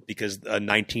silence, because a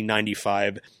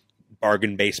 1995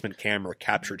 bargain basement camera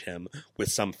captured him with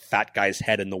some fat guy's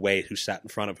head in the way who sat in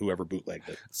front of whoever bootlegged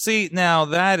it. See, now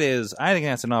I think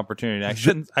that's an opportunity.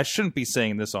 I shouldn't be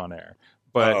saying this on air,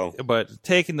 but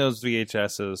taking those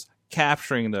VHSs,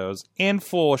 capturing those in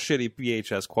full shitty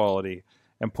VHS quality,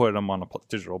 and putting them on a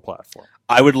digital platform.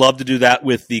 I would love to do that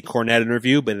with the Cornette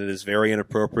interview, but it is very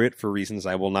inappropriate for reasons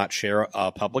I will not share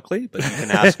publicly, but you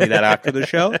can ask me that after the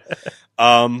show.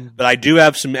 But I do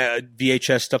have some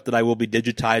VHS stuff that I will be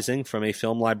digitizing from a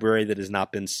film library that has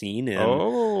not been seen in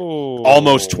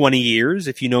almost 20 years.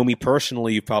 If you know me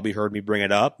personally, you've probably heard me bring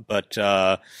it up, but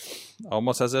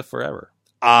almost as if forever.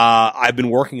 I've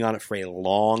been working on it for a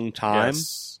long time,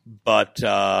 but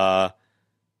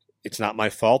it's not my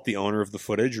fault. The owner of the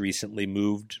footage recently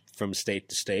moved from state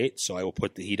to state, so I will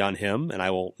put the heat on him, and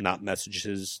I will not mention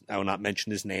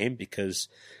his name, because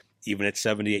even at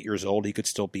 78 years old, he could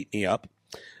still beat me up.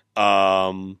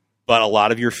 But a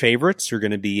lot of your favorites are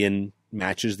going to be in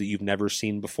matches that you've never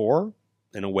seen before.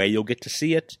 In a way, you'll get to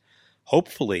see it.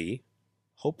 Hopefully,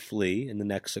 in the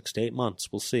next 6 to 8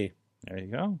 months. We'll see. There you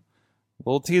go. A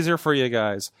little teaser for you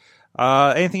guys.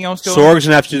 Anything else going on? Sorg's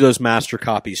going to have to do those master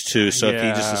copies, too, so if he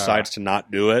just decides to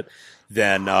not do it,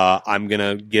 then I'm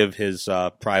going to give his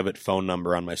private phone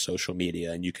number on my social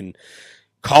media, and you can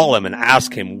call him and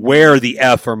ask him, where the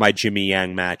F are my Jimmy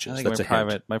Yang matches? I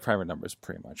think my private number is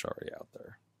pretty much already out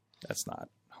there. That's not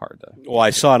hard to... Well, I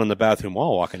saw it on the bathroom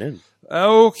wall walking in.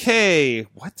 Okay.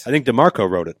 What? I think DeMarco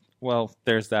wrote it. Well,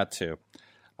 there's that, too.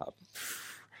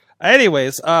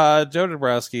 Anyways, Joe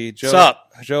Dombrowski, What's up?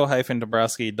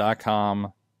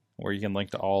 Joe-Dombrowski.com, where you can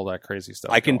link to all that crazy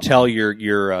stuff. I can tell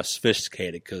you're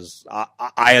sophisticated, because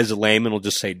I, as a layman, will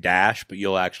just say dash, but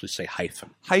you'll actually say hyphen.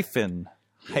 Hyphen.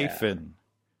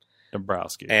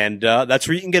 Dombrowski. And that's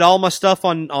where you can get all my stuff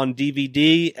on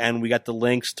DVD, and we got the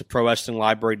links to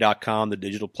ProWrestlingLibrary.com, the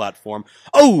digital platform.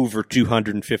 Over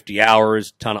 250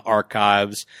 hours, ton of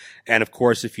archives. And, of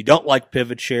course, if you don't like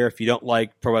Pivot Share, if you don't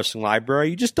like Pro Wrestling Library,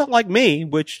 you just don't like me,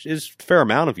 which is a fair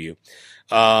amount of you.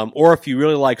 Or if you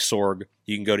really like Sorg,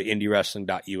 you can go to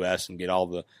IndieWrestling.us and get all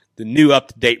the new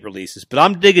up-to-date releases. But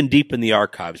I'm digging deep in the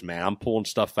archives, man. I'm pulling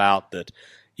stuff out that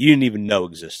you didn't even know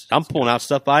existed. I'm pulling out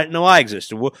stuff I didn't know I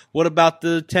existed. What about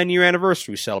the 10-year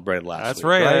anniversary we celebrated last week? That's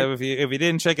right. If you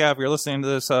didn't check out, if you're listening to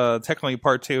this, technically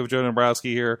part 2 of Joe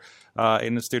Dombrowski here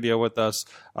in the studio with us,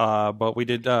 but we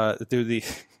did do the...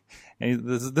 And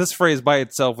this phrase by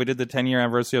itself, we did the 10-year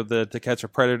anniversary of the To Catch a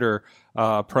Predator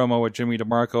promo with Jimmy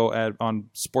DeMarco on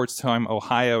Sports Time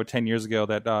Ohio 10 years ago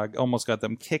that almost got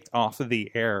them kicked off of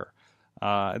the air.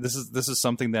 This is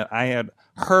something that I had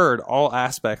heard all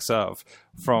aspects of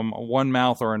from one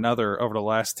mouth or another over the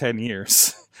last 10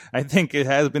 years. I think it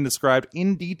has been described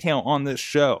in detail on this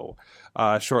show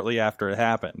shortly after it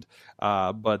happened.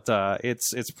 But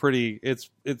it's a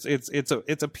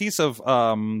piece of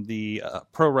the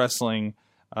pro wrestling,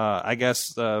 I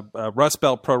guess, Rust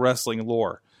Belt pro wrestling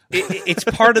lore. It's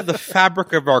part of the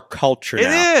fabric of our culture now.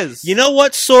 It is. You know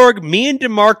what, Sorg? Me and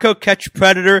DeMarco Catch a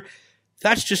Predator,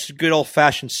 that's just a good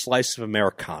old-fashioned slice of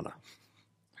Americana.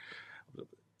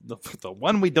 The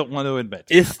one we don't want to admit.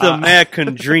 It's the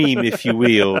American dream, if you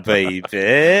will, baby.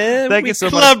 Thank you so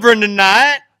much. Clubbering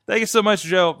tonight. Thank you so much,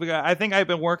 Joe. I think I've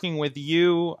been working with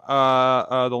you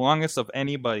the longest of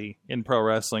anybody in pro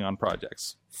wrestling on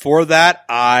projects. For that,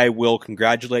 I will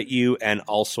congratulate you and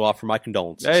also offer my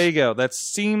condolences. There you go. That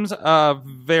seems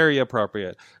very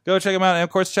appropriate. Go check him out. And, of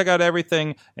course, check out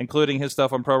everything, including his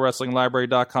stuff on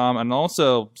ProWrestlingLibrary.com and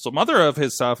also some other of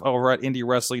his stuff over at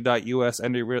IndyWrestling.us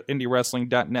and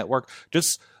IndyWrestling.network.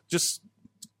 Just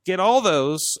get all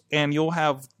those, and you'll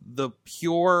have the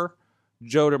pure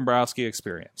Joe Dombrowski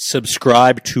experience.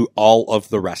 Subscribe to all of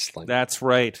the wrestling. That's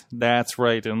right.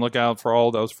 And look out for all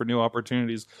those for new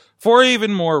opportunities for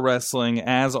even more wrestling,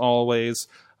 as always.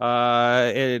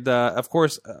 Of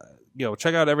course,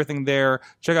 check out everything there.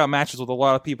 Check out matches with a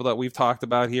lot of people that we've talked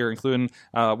about here, including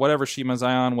whatever Shima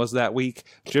Zion was that week,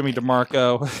 Jimmy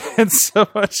DeMarco, and so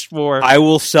much more. I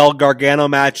will sell Gargano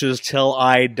matches till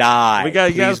I die. We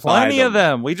got plenty of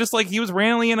them. We just he was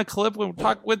randomly in a clip when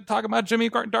talking about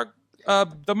Jimmy DeMarco.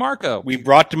 We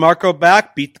brought DeMarco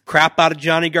back, beat the crap out of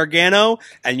Johnny Gargano,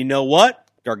 and you know what?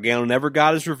 Gargano never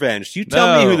got his revenge. You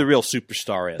tell me who the real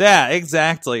superstar is. Yeah,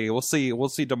 exactly. We'll see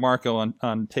DeMarco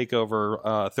on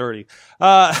TakeOver 30.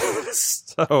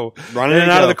 So running in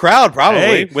and out of the crowd,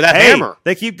 probably with that hammer.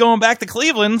 They keep going back to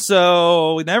Cleveland,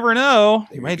 so we never know.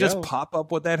 He may just pop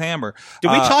up with that hammer.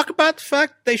 Did we talk about the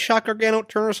fact they shot Gargano at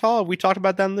Turner's Hall? Have we talked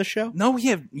about that in this show? No, we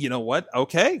have. You know what?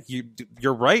 Okay,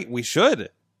 you're right. We should.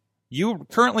 You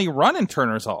currently run in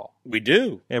Turner's Hall. We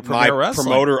do. My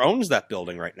promoter owns that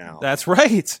building right now. That's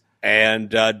right. And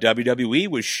WWE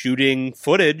was shooting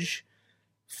footage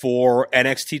for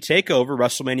NXT TakeOver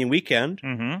WrestleMania weekend.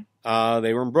 Mm-hmm.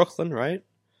 They were in Brooklyn, right?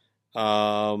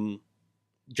 Johnny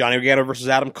Gargano versus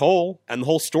Adam Cole. And the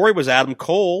whole story was Adam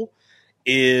Cole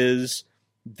is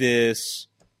this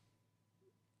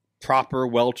proper,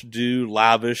 well-to-do,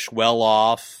 lavish,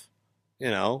 well-off,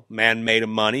 man made of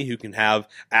money who can have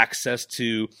access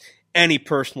to any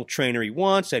personal trainer he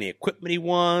wants, any equipment he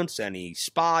wants, any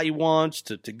spa he wants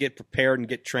to get prepared and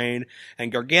get trained.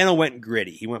 And Gargano went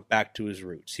gritty. He went back to his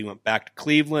roots. He went back to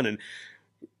Cleveland and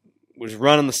was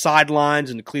running the sidelines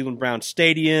in the Cleveland Browns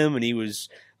Stadium, and he was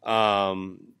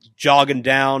jogging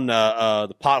down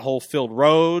the pothole-filled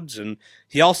roads. And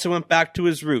he also went back to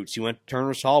his roots. He went to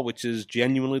Turner's Hall, which is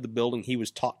genuinely the building he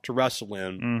was taught to wrestle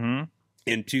in. Mm-hmm.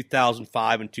 In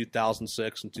 2005 and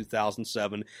 2006 and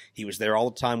 2007, he was there all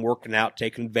the time working out,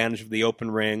 taking advantage of the open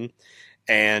ring.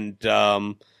 And,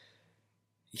 just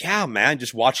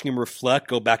watching him reflect,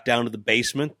 go back down to the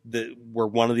basement where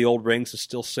one of the old rings is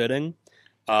still sitting,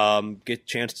 get a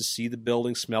chance to see the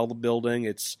building, smell the building.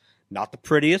 It's not the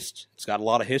prettiest. It's got a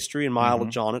lot of history and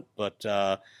mileage on it, but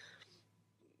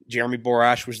Jeremy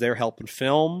Borash was there helping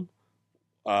film.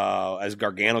 As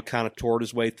Gargano kind of toured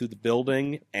his way through the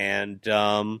building, and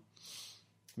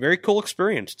very cool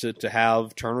experience to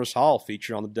have Turner's Hall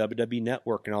featured on the WWE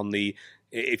Network. And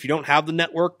if you don't have the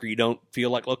network or you don't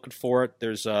feel like looking for it,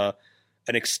 there's an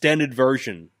extended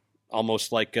version,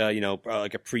 almost like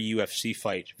like a pre-UFC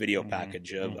fight video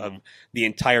package of the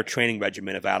entire training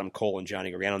regimen of Adam Cole and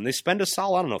Johnny Gargano. And they spend a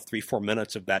solid, 3-4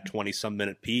 minutes of that 20-some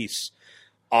minute piece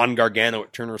on Gargano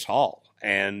at Turner's Hall.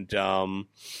 And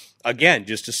again,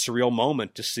 just a surreal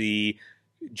moment to see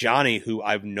Johnny, who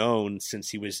I've known since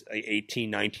he was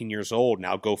 18, 19 years old,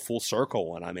 now go full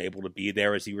circle, and I'm able to be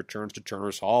there as he returns to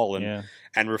Turner's Hall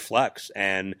and reflects.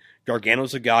 And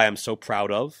Gargano's a guy I'm so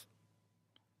proud of.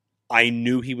 I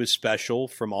knew he was special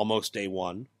from almost day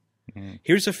one. Mm-hmm.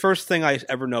 Here's the first thing I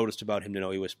ever noticed about him to know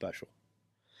he was special.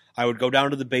 I would go down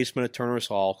to the basement at Turner's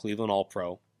Hall, Cleveland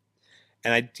All-Pro,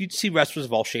 and you'd see wrestlers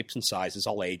of all shapes and sizes,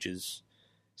 all ages.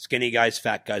 Skinny guys,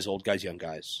 fat guys, old guys, young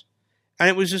guys. And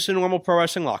it was just a normal pro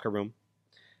wrestling locker room.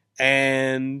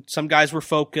 And some guys were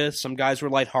focused, some guys were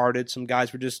lighthearted, some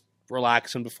guys were just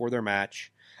relaxing before their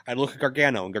match. I'd look at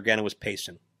Gargano, and Gargano was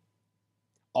pacing.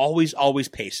 Always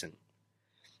pacing.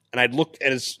 And I'd look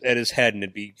at his head, and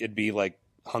it'd be like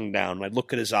hung down. And I'd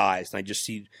look at his eyes, and I'd just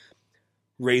see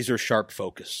razor sharp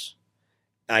focus.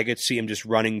 And I could see him just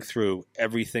running through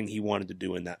everything he wanted to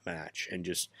do in that match, and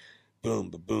just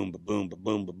boom, ba-boom, ba-boom,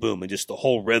 ba-boom, ba-boom, and just the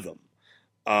whole rhythm.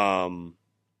 And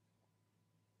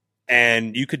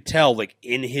you could tell,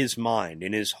 in his mind,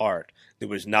 in his heart, there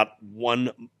was not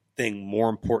one thing more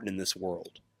important in this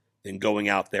world than going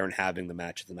out there and having the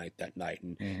match of the night that night,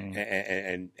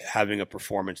 and having a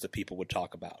performance that people would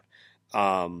talk about.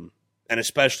 And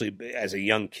especially as a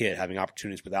young kid, having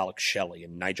opportunities with Alex Shelley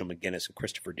and Nigel McGuinness and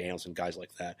Christopher Daniels and guys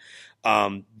like that.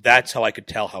 That's how I could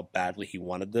tell how badly he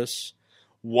wanted this.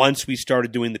 Once we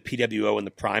started doing the PWO and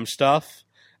the Prime stuff,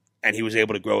 and he was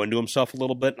able to grow into himself a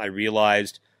little bit, and I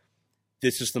realized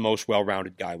this is the most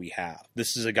well-rounded guy we have.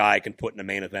 This is a guy I can put in a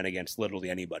main event against literally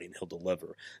anybody and he'll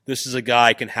deliver. This is a guy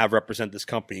I can have represent this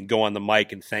company and go on the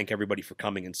mic and thank everybody for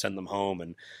coming and send them home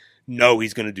and know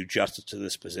he's going to do justice to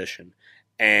this position.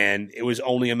 And it was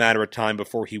only a matter of time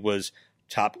before he was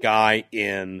top guy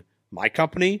in my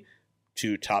company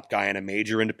to top guy in a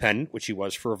major independent, which he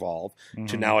was for Evolve,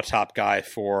 to now a top guy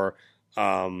for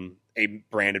a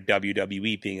brand of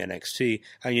WWE being NXT.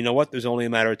 And you know what? There's only a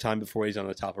matter of time before he's on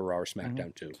the top of Raw or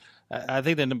SmackDown too. I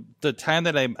think that the time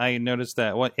that I noticed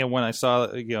that when I saw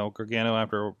Gargano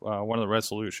after one of the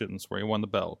resolutions where he won the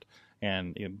belt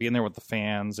and being there with the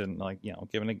fans and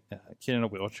giving a kid in a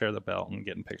wheelchair the belt and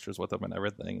getting pictures with him and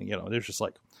everything, there's just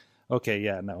like, okay,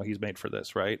 yeah, no, he's made for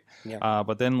this, right? Yeah.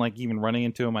 But then, even running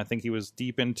into him, I think he was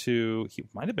deep into. He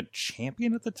might have been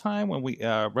champion at the time when we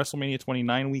WrestleMania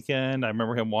 29 weekend. I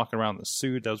remember him walking around in the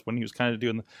suit. That was when he was kind of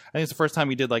doing. I think it's the first time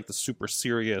he did the super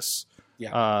serious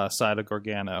side of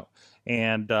Gargano,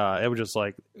 and it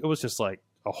was just like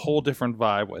a whole different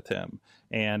vibe with him.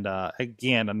 And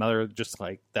again, another just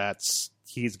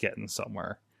he's getting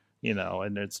somewhere,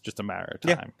 and it's just a matter of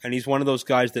time. And he's one of those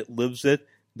guys that lives it,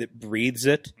 that breathes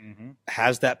it,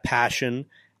 has that passion.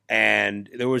 And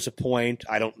there was a point,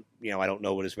 I don't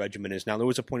know what his regimen is now. There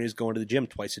was a point he was going to the gym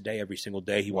twice a day, every single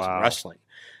day. He wasn't wrestling.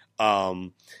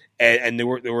 And there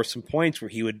were some points where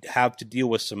he would have to deal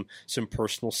with some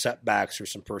personal setbacks or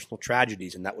some personal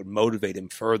tragedies, and that would motivate him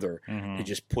further to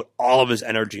just put all of his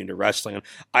energy into wrestling. And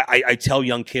I tell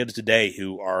young kids today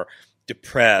who are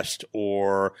depressed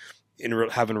or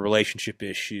having relationship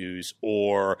issues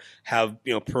or have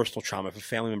personal trauma, if a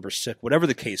family member's sick, whatever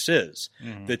the case is,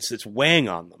 that's weighing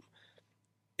on them.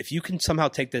 If you can somehow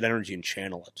take that energy and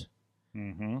channel it,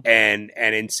 and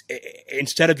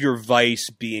instead of your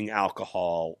vice being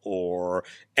alcohol or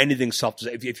anything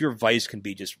if your vice can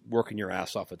be just working your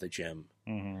ass off at the gym,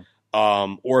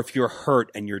 or if you're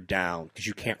hurt and you're down because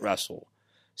you can't wrestle,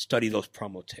 study those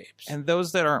promo tapes. And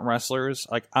those that aren't wrestlers,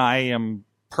 I am.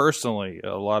 Personally,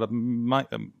 a lot of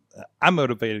I'm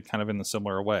motivated kind of in a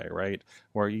similar way, right?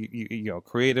 Where you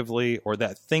creatively, or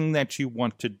that thing that you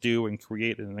want to do and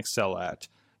create and excel at,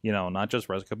 not just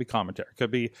wrestling. It could be commentary, it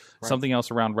could be something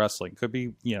else around wrestling, it could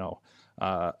be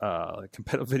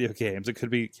competitive video games, it could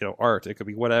be art, it could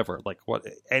be whatever. What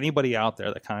anybody out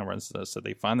there that kind of runs this, so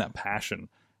they find that passion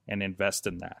and invest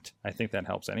in that. I think that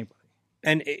helps anybody.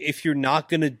 And if you're not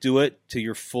going to do it to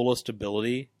your fullest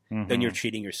ability, then you're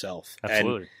cheating yourself.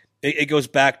 Absolutely. And it goes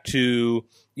back to,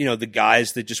 the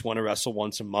guys that just want to wrestle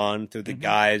once a month, or the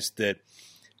guys that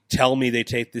tell me they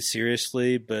take this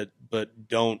seriously, but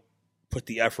don't put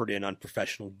the effort in on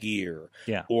professional gear,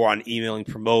 or on emailing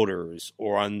promoters,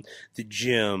 or on the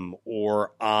gym,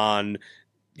 or on,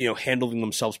 handling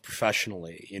themselves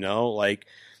professionally.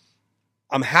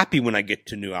 I'm happy when I get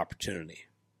to a new opportunity,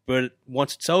 but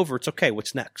once it's over, it's okay.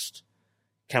 What's next?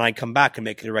 Can I come back and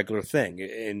make it a regular thing?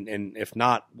 And if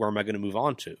not, where am I going to move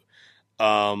on to?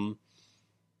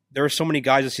 There are so many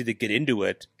guys I see that get into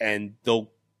it and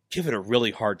they'll give it a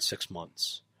really hard 6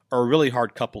 months or a really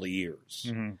hard couple of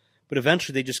years. But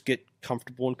eventually they just get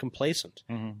comfortable and complacent.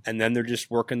 And then they're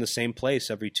just working the same place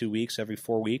every 2 weeks, every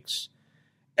 4 weeks.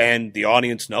 And the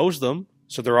audience knows them,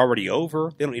 so they're already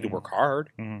over. They don't need to work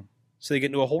hard. So they get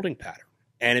into a holding pattern.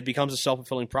 And it becomes a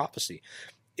self-fulfilling prophecy.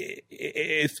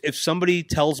 If somebody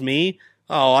tells me,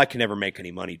 oh, I can never make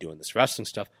any money doing this wrestling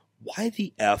stuff, why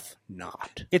the F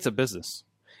not? It's a business.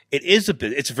 It is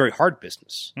it's a very hard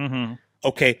business.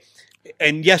 Okay.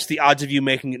 And yes, the odds of you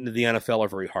making it into the NFL are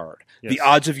very hard. Yes. The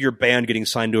odds of your band getting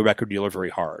signed to a record deal are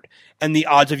very hard. And the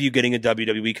odds of you getting a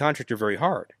WWE contract are very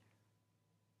hard.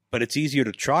 But it's easier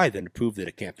to try than to prove that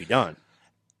it can't be done.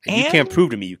 And you can't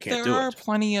prove to me you can't do it. There are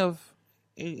plenty of...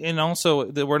 And also,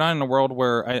 we're not in a world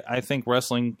where I think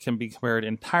wrestling can be compared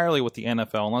entirely with the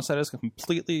NFL, unless that is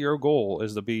completely your goal,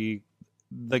 is to be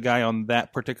the guy on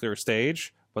that particular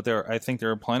stage. But I think there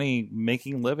are plenty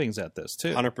making livings at this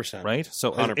too. 100%. Right?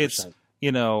 So 100%. It's,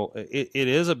 it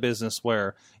is a business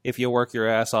where if you work your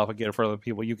ass off and get in front of the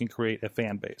people, you can create a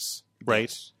fan base. Right?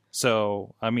 Yes.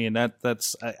 So, I mean, that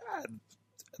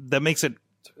makes it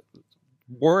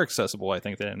more accessible, I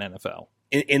think, than an NFL.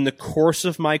 In the course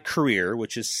of my career,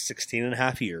 which is 16 and a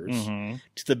half years,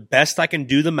 to the best I can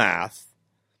do the math,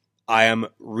 I am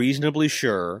reasonably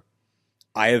sure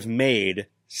I have made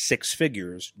 6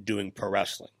 figures doing pro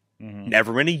wrestling.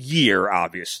 Never in a year,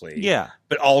 obviously. Yeah.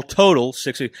 But all total,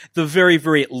 6 figures. The very,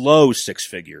 very low 6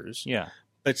 figures. Yeah.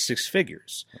 But 6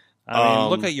 figures. I mean,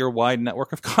 look at your wide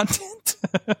network of content.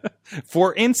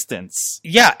 For instance.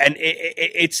 Yeah, and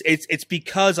it's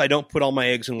because I don't put all my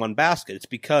eggs in one basket. It's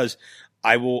because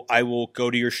I will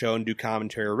go to your show and do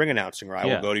commentary or ring announcing, or I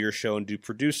will go to your show and do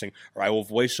producing, or I will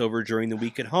voice over during the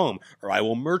week at home, or I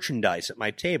will merchandise at my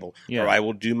table, or I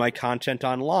will do my content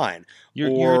online.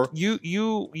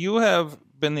 You have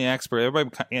been the expert.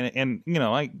 Everybody, and you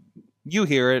know, you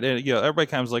hear it, and you know, everybody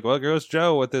comes like, well, goes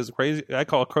Joe with his crazy. I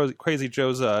call it crazy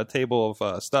Joe's table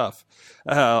of stuff.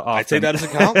 I take that as a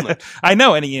compliment. I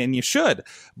know, and you should,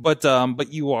 but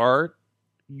you are.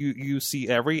 You see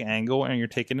every angle, and you're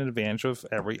taking advantage of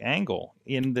every angle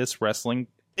in this wrestling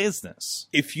business.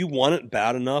 If you want it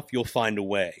bad enough, you'll find a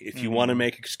way. If you want to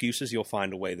make excuses, you'll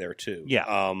find a way there too.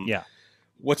 Yeah.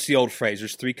 What's the old phrase?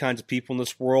 There's three kinds of people in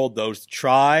this world: those that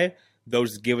try,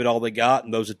 those that give it all they got,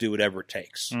 and those that do whatever it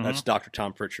takes. That's Dr.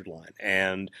 Tom Pritchard line.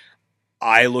 And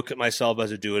I look at myself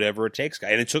as a do whatever it takes guy.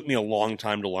 And it took me a long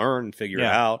time to learn and figure it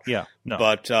out. Yeah. No.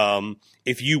 But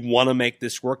if you want to make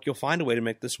this work, you'll find a way to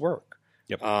make this work.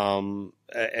 Yep.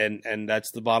 And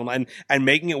that's the bottom line. And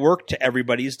making it work to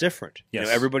everybody is different. Yes. You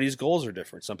know, everybody's goals are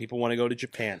different. Some people want to go to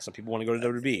Japan. Some people want to go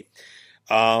to WWE.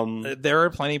 There are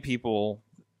plenty of people,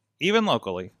 even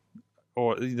locally,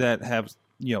 or that have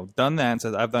done that and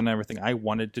said, "I've done everything I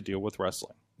wanted to do with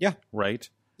wrestling." Yeah. Right.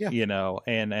 Yeah. You know,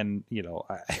 and I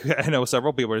know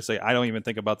several people who say, "I don't even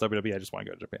think about WWE. I just want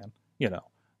to go to Japan." You know,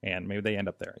 and maybe they end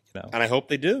up there. You know, and I hope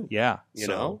they do. Yeah. You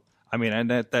know. I mean,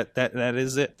 and that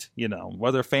is it. You know,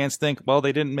 whether fans think, well,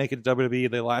 they didn't make it to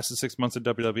WWE, they lasted 6 months at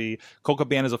WWE. Colt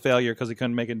Cabana is a failure because he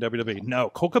couldn't make it in WWE. No,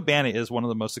 Colt Cabana is one of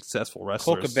the most successful wrestlers.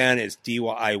 Colt Cabana is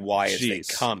DIY as they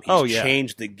come. He's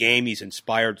changed the game. He's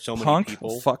inspired so many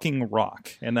people. Punk fucking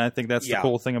rock, and I think that's the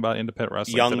cool thing about independent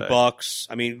wrestling. Young today. Bucks.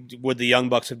 I mean, would the Young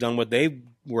Bucks have done what they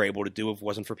were able to do if it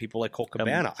wasn't for people like Colt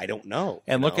Cabana? I don't know.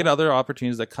 And look at other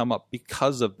opportunities that come up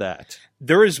because of that.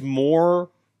 There is more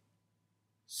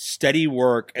steady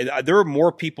work. There are more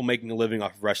people making a living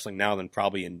off of wrestling now than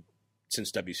probably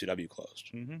since WCW closed.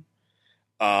 Mm-hmm.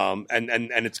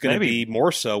 And it's going to be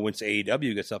more so once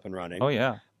AEW gets up and running. Oh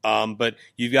yeah. But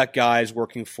you've got guys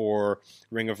working for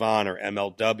Ring of Honor,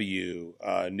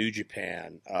 MLW, New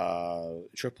Japan,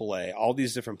 AAA, all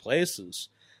these different places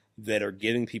that are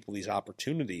giving people these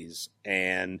opportunities.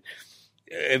 And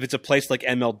if it's a place like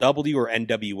MLW or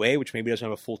NWA, which maybe doesn't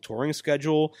have a full touring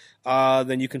schedule,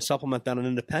 then you can supplement that on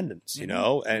independence, you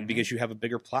know, and because you have a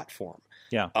bigger platform.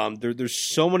 Yeah. There's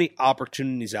so many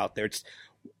opportunities out there.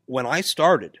 When I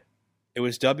started, it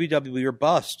was WWE or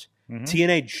bust.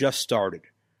 TNA just started.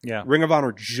 Yeah. Ring of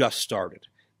Honor just started.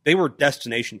 They were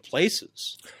destination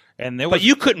places. But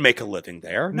you couldn't make a living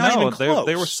there. Not even close.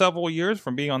 They were several years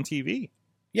from being on TV.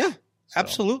 Yeah,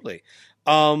 absolutely.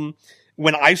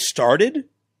 When I started,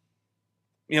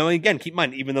 again, keep in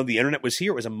mind, even though the internet was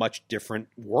here, it was a much different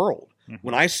world.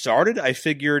 When I started, I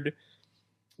figured,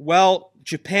 well,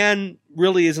 Japan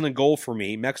really isn't a goal for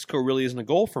me. Mexico really isn't a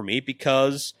goal for me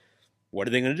because what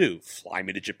are they going to do? Fly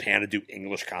me to Japan to do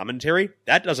English commentary?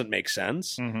 That doesn't make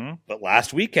sense. But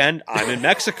last weekend, I'm in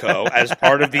Mexico as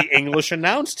part of the English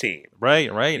announce team.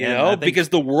 Right. Because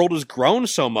the world has grown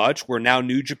so much where now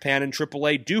New Japan and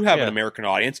AAA do have an American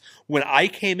audience. When I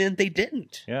came in, they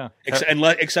didn't. Yeah.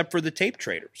 Except for the tape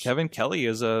traders. Kevin Kelly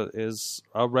is a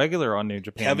regular on New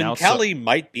Japan. Kevin Kelly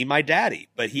might be my daddy,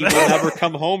 but he will never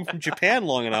come home from Japan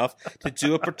long enough to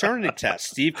do a paternity test.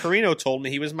 Steve Carino told me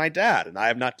he was my dad, and I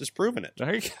have not disproven it.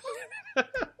 There you go.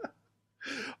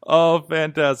 Oh,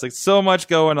 fantastic. So much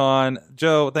going on.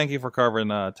 Joe, thank you for carving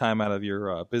time out of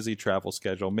your busy travel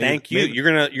schedule. Thank you.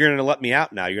 You're gonna let me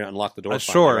out now. You're gonna unlock the door.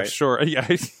 Sure. Finally,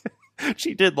 right? Yeah.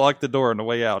 She did lock the door on the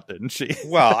way out, didn't she?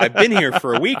 Well, I've been here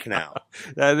for a week now.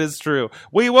 That is true.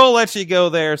 We will let you go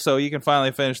there so you can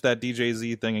finally finish that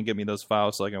DJZ thing and get me those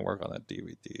files so I can work on that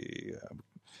DVD.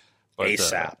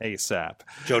 ASAP.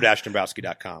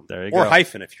 Joe-Dombrowski.com. There you go. Or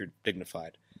hyphen if you're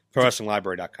dignified.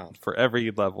 ProWrestlingLibrary.com. For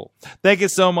every level. Thank you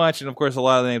so much. And, of course, a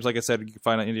lot of the names, like I said, you can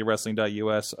find on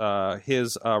IndieWrestling.us,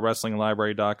 his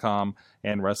WrestlingLibrary.com,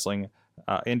 and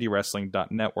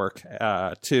IndieWrestling.network,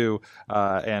 too.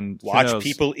 And watch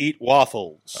people eat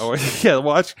waffles. Oh, yeah,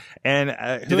 watch. And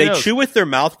do they chew with their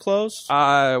mouth closed?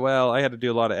 Well, I had to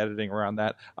do a lot of editing around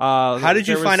that. How did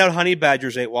you find out honey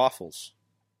badgers ate waffles?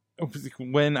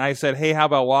 When I said, hey, how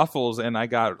about waffles? And I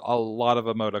got a lot of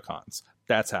emoticons.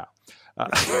 That's how.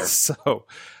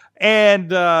 And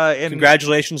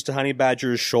congratulations to Honey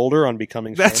Badger's shoulder on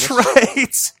becoming famous. That's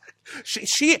right.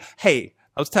 Hey,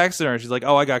 I was texting her and she's like,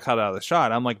 oh, I got cut out of the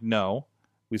shot. I'm like, no,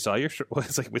 we saw we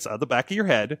saw the back of your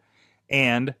head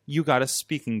and you got a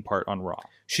speaking part on Raw.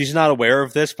 She's not aware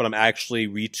of this, but I'm actually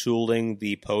retooling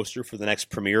the poster for the next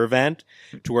premiere event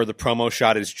to where the promo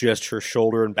shot is just her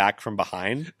shoulder and back from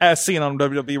behind. As seen on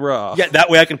WWE Raw. Yeah, that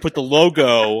way I can put the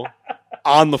logo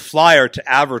on the flyer to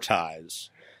advertise.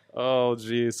 Oh,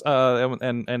 geez.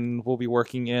 And we'll be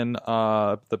working in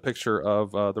the picture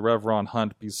of the Rev Ron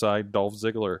Hunt beside Dolph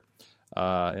Ziggler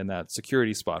in that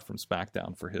security spot from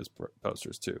SmackDown for his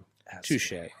posters, too.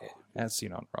 Touche. As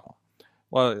seen on Raw.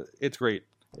 Well, it's great.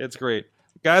 It's great.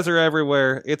 Guys are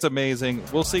everywhere. It's amazing.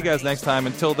 We'll see you guys next time.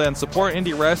 Until then, support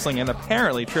indie wrestling and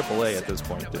apparently AAA at this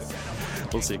point, too.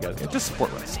 We'll see you guys. Just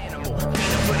support wrestling.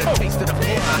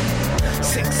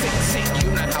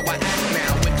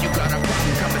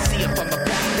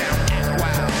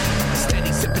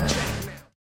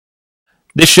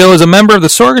 This show is a member of the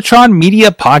Sorgatron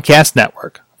Media Podcast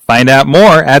Network. Find out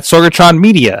more at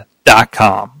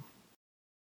sorgatronmedia.com.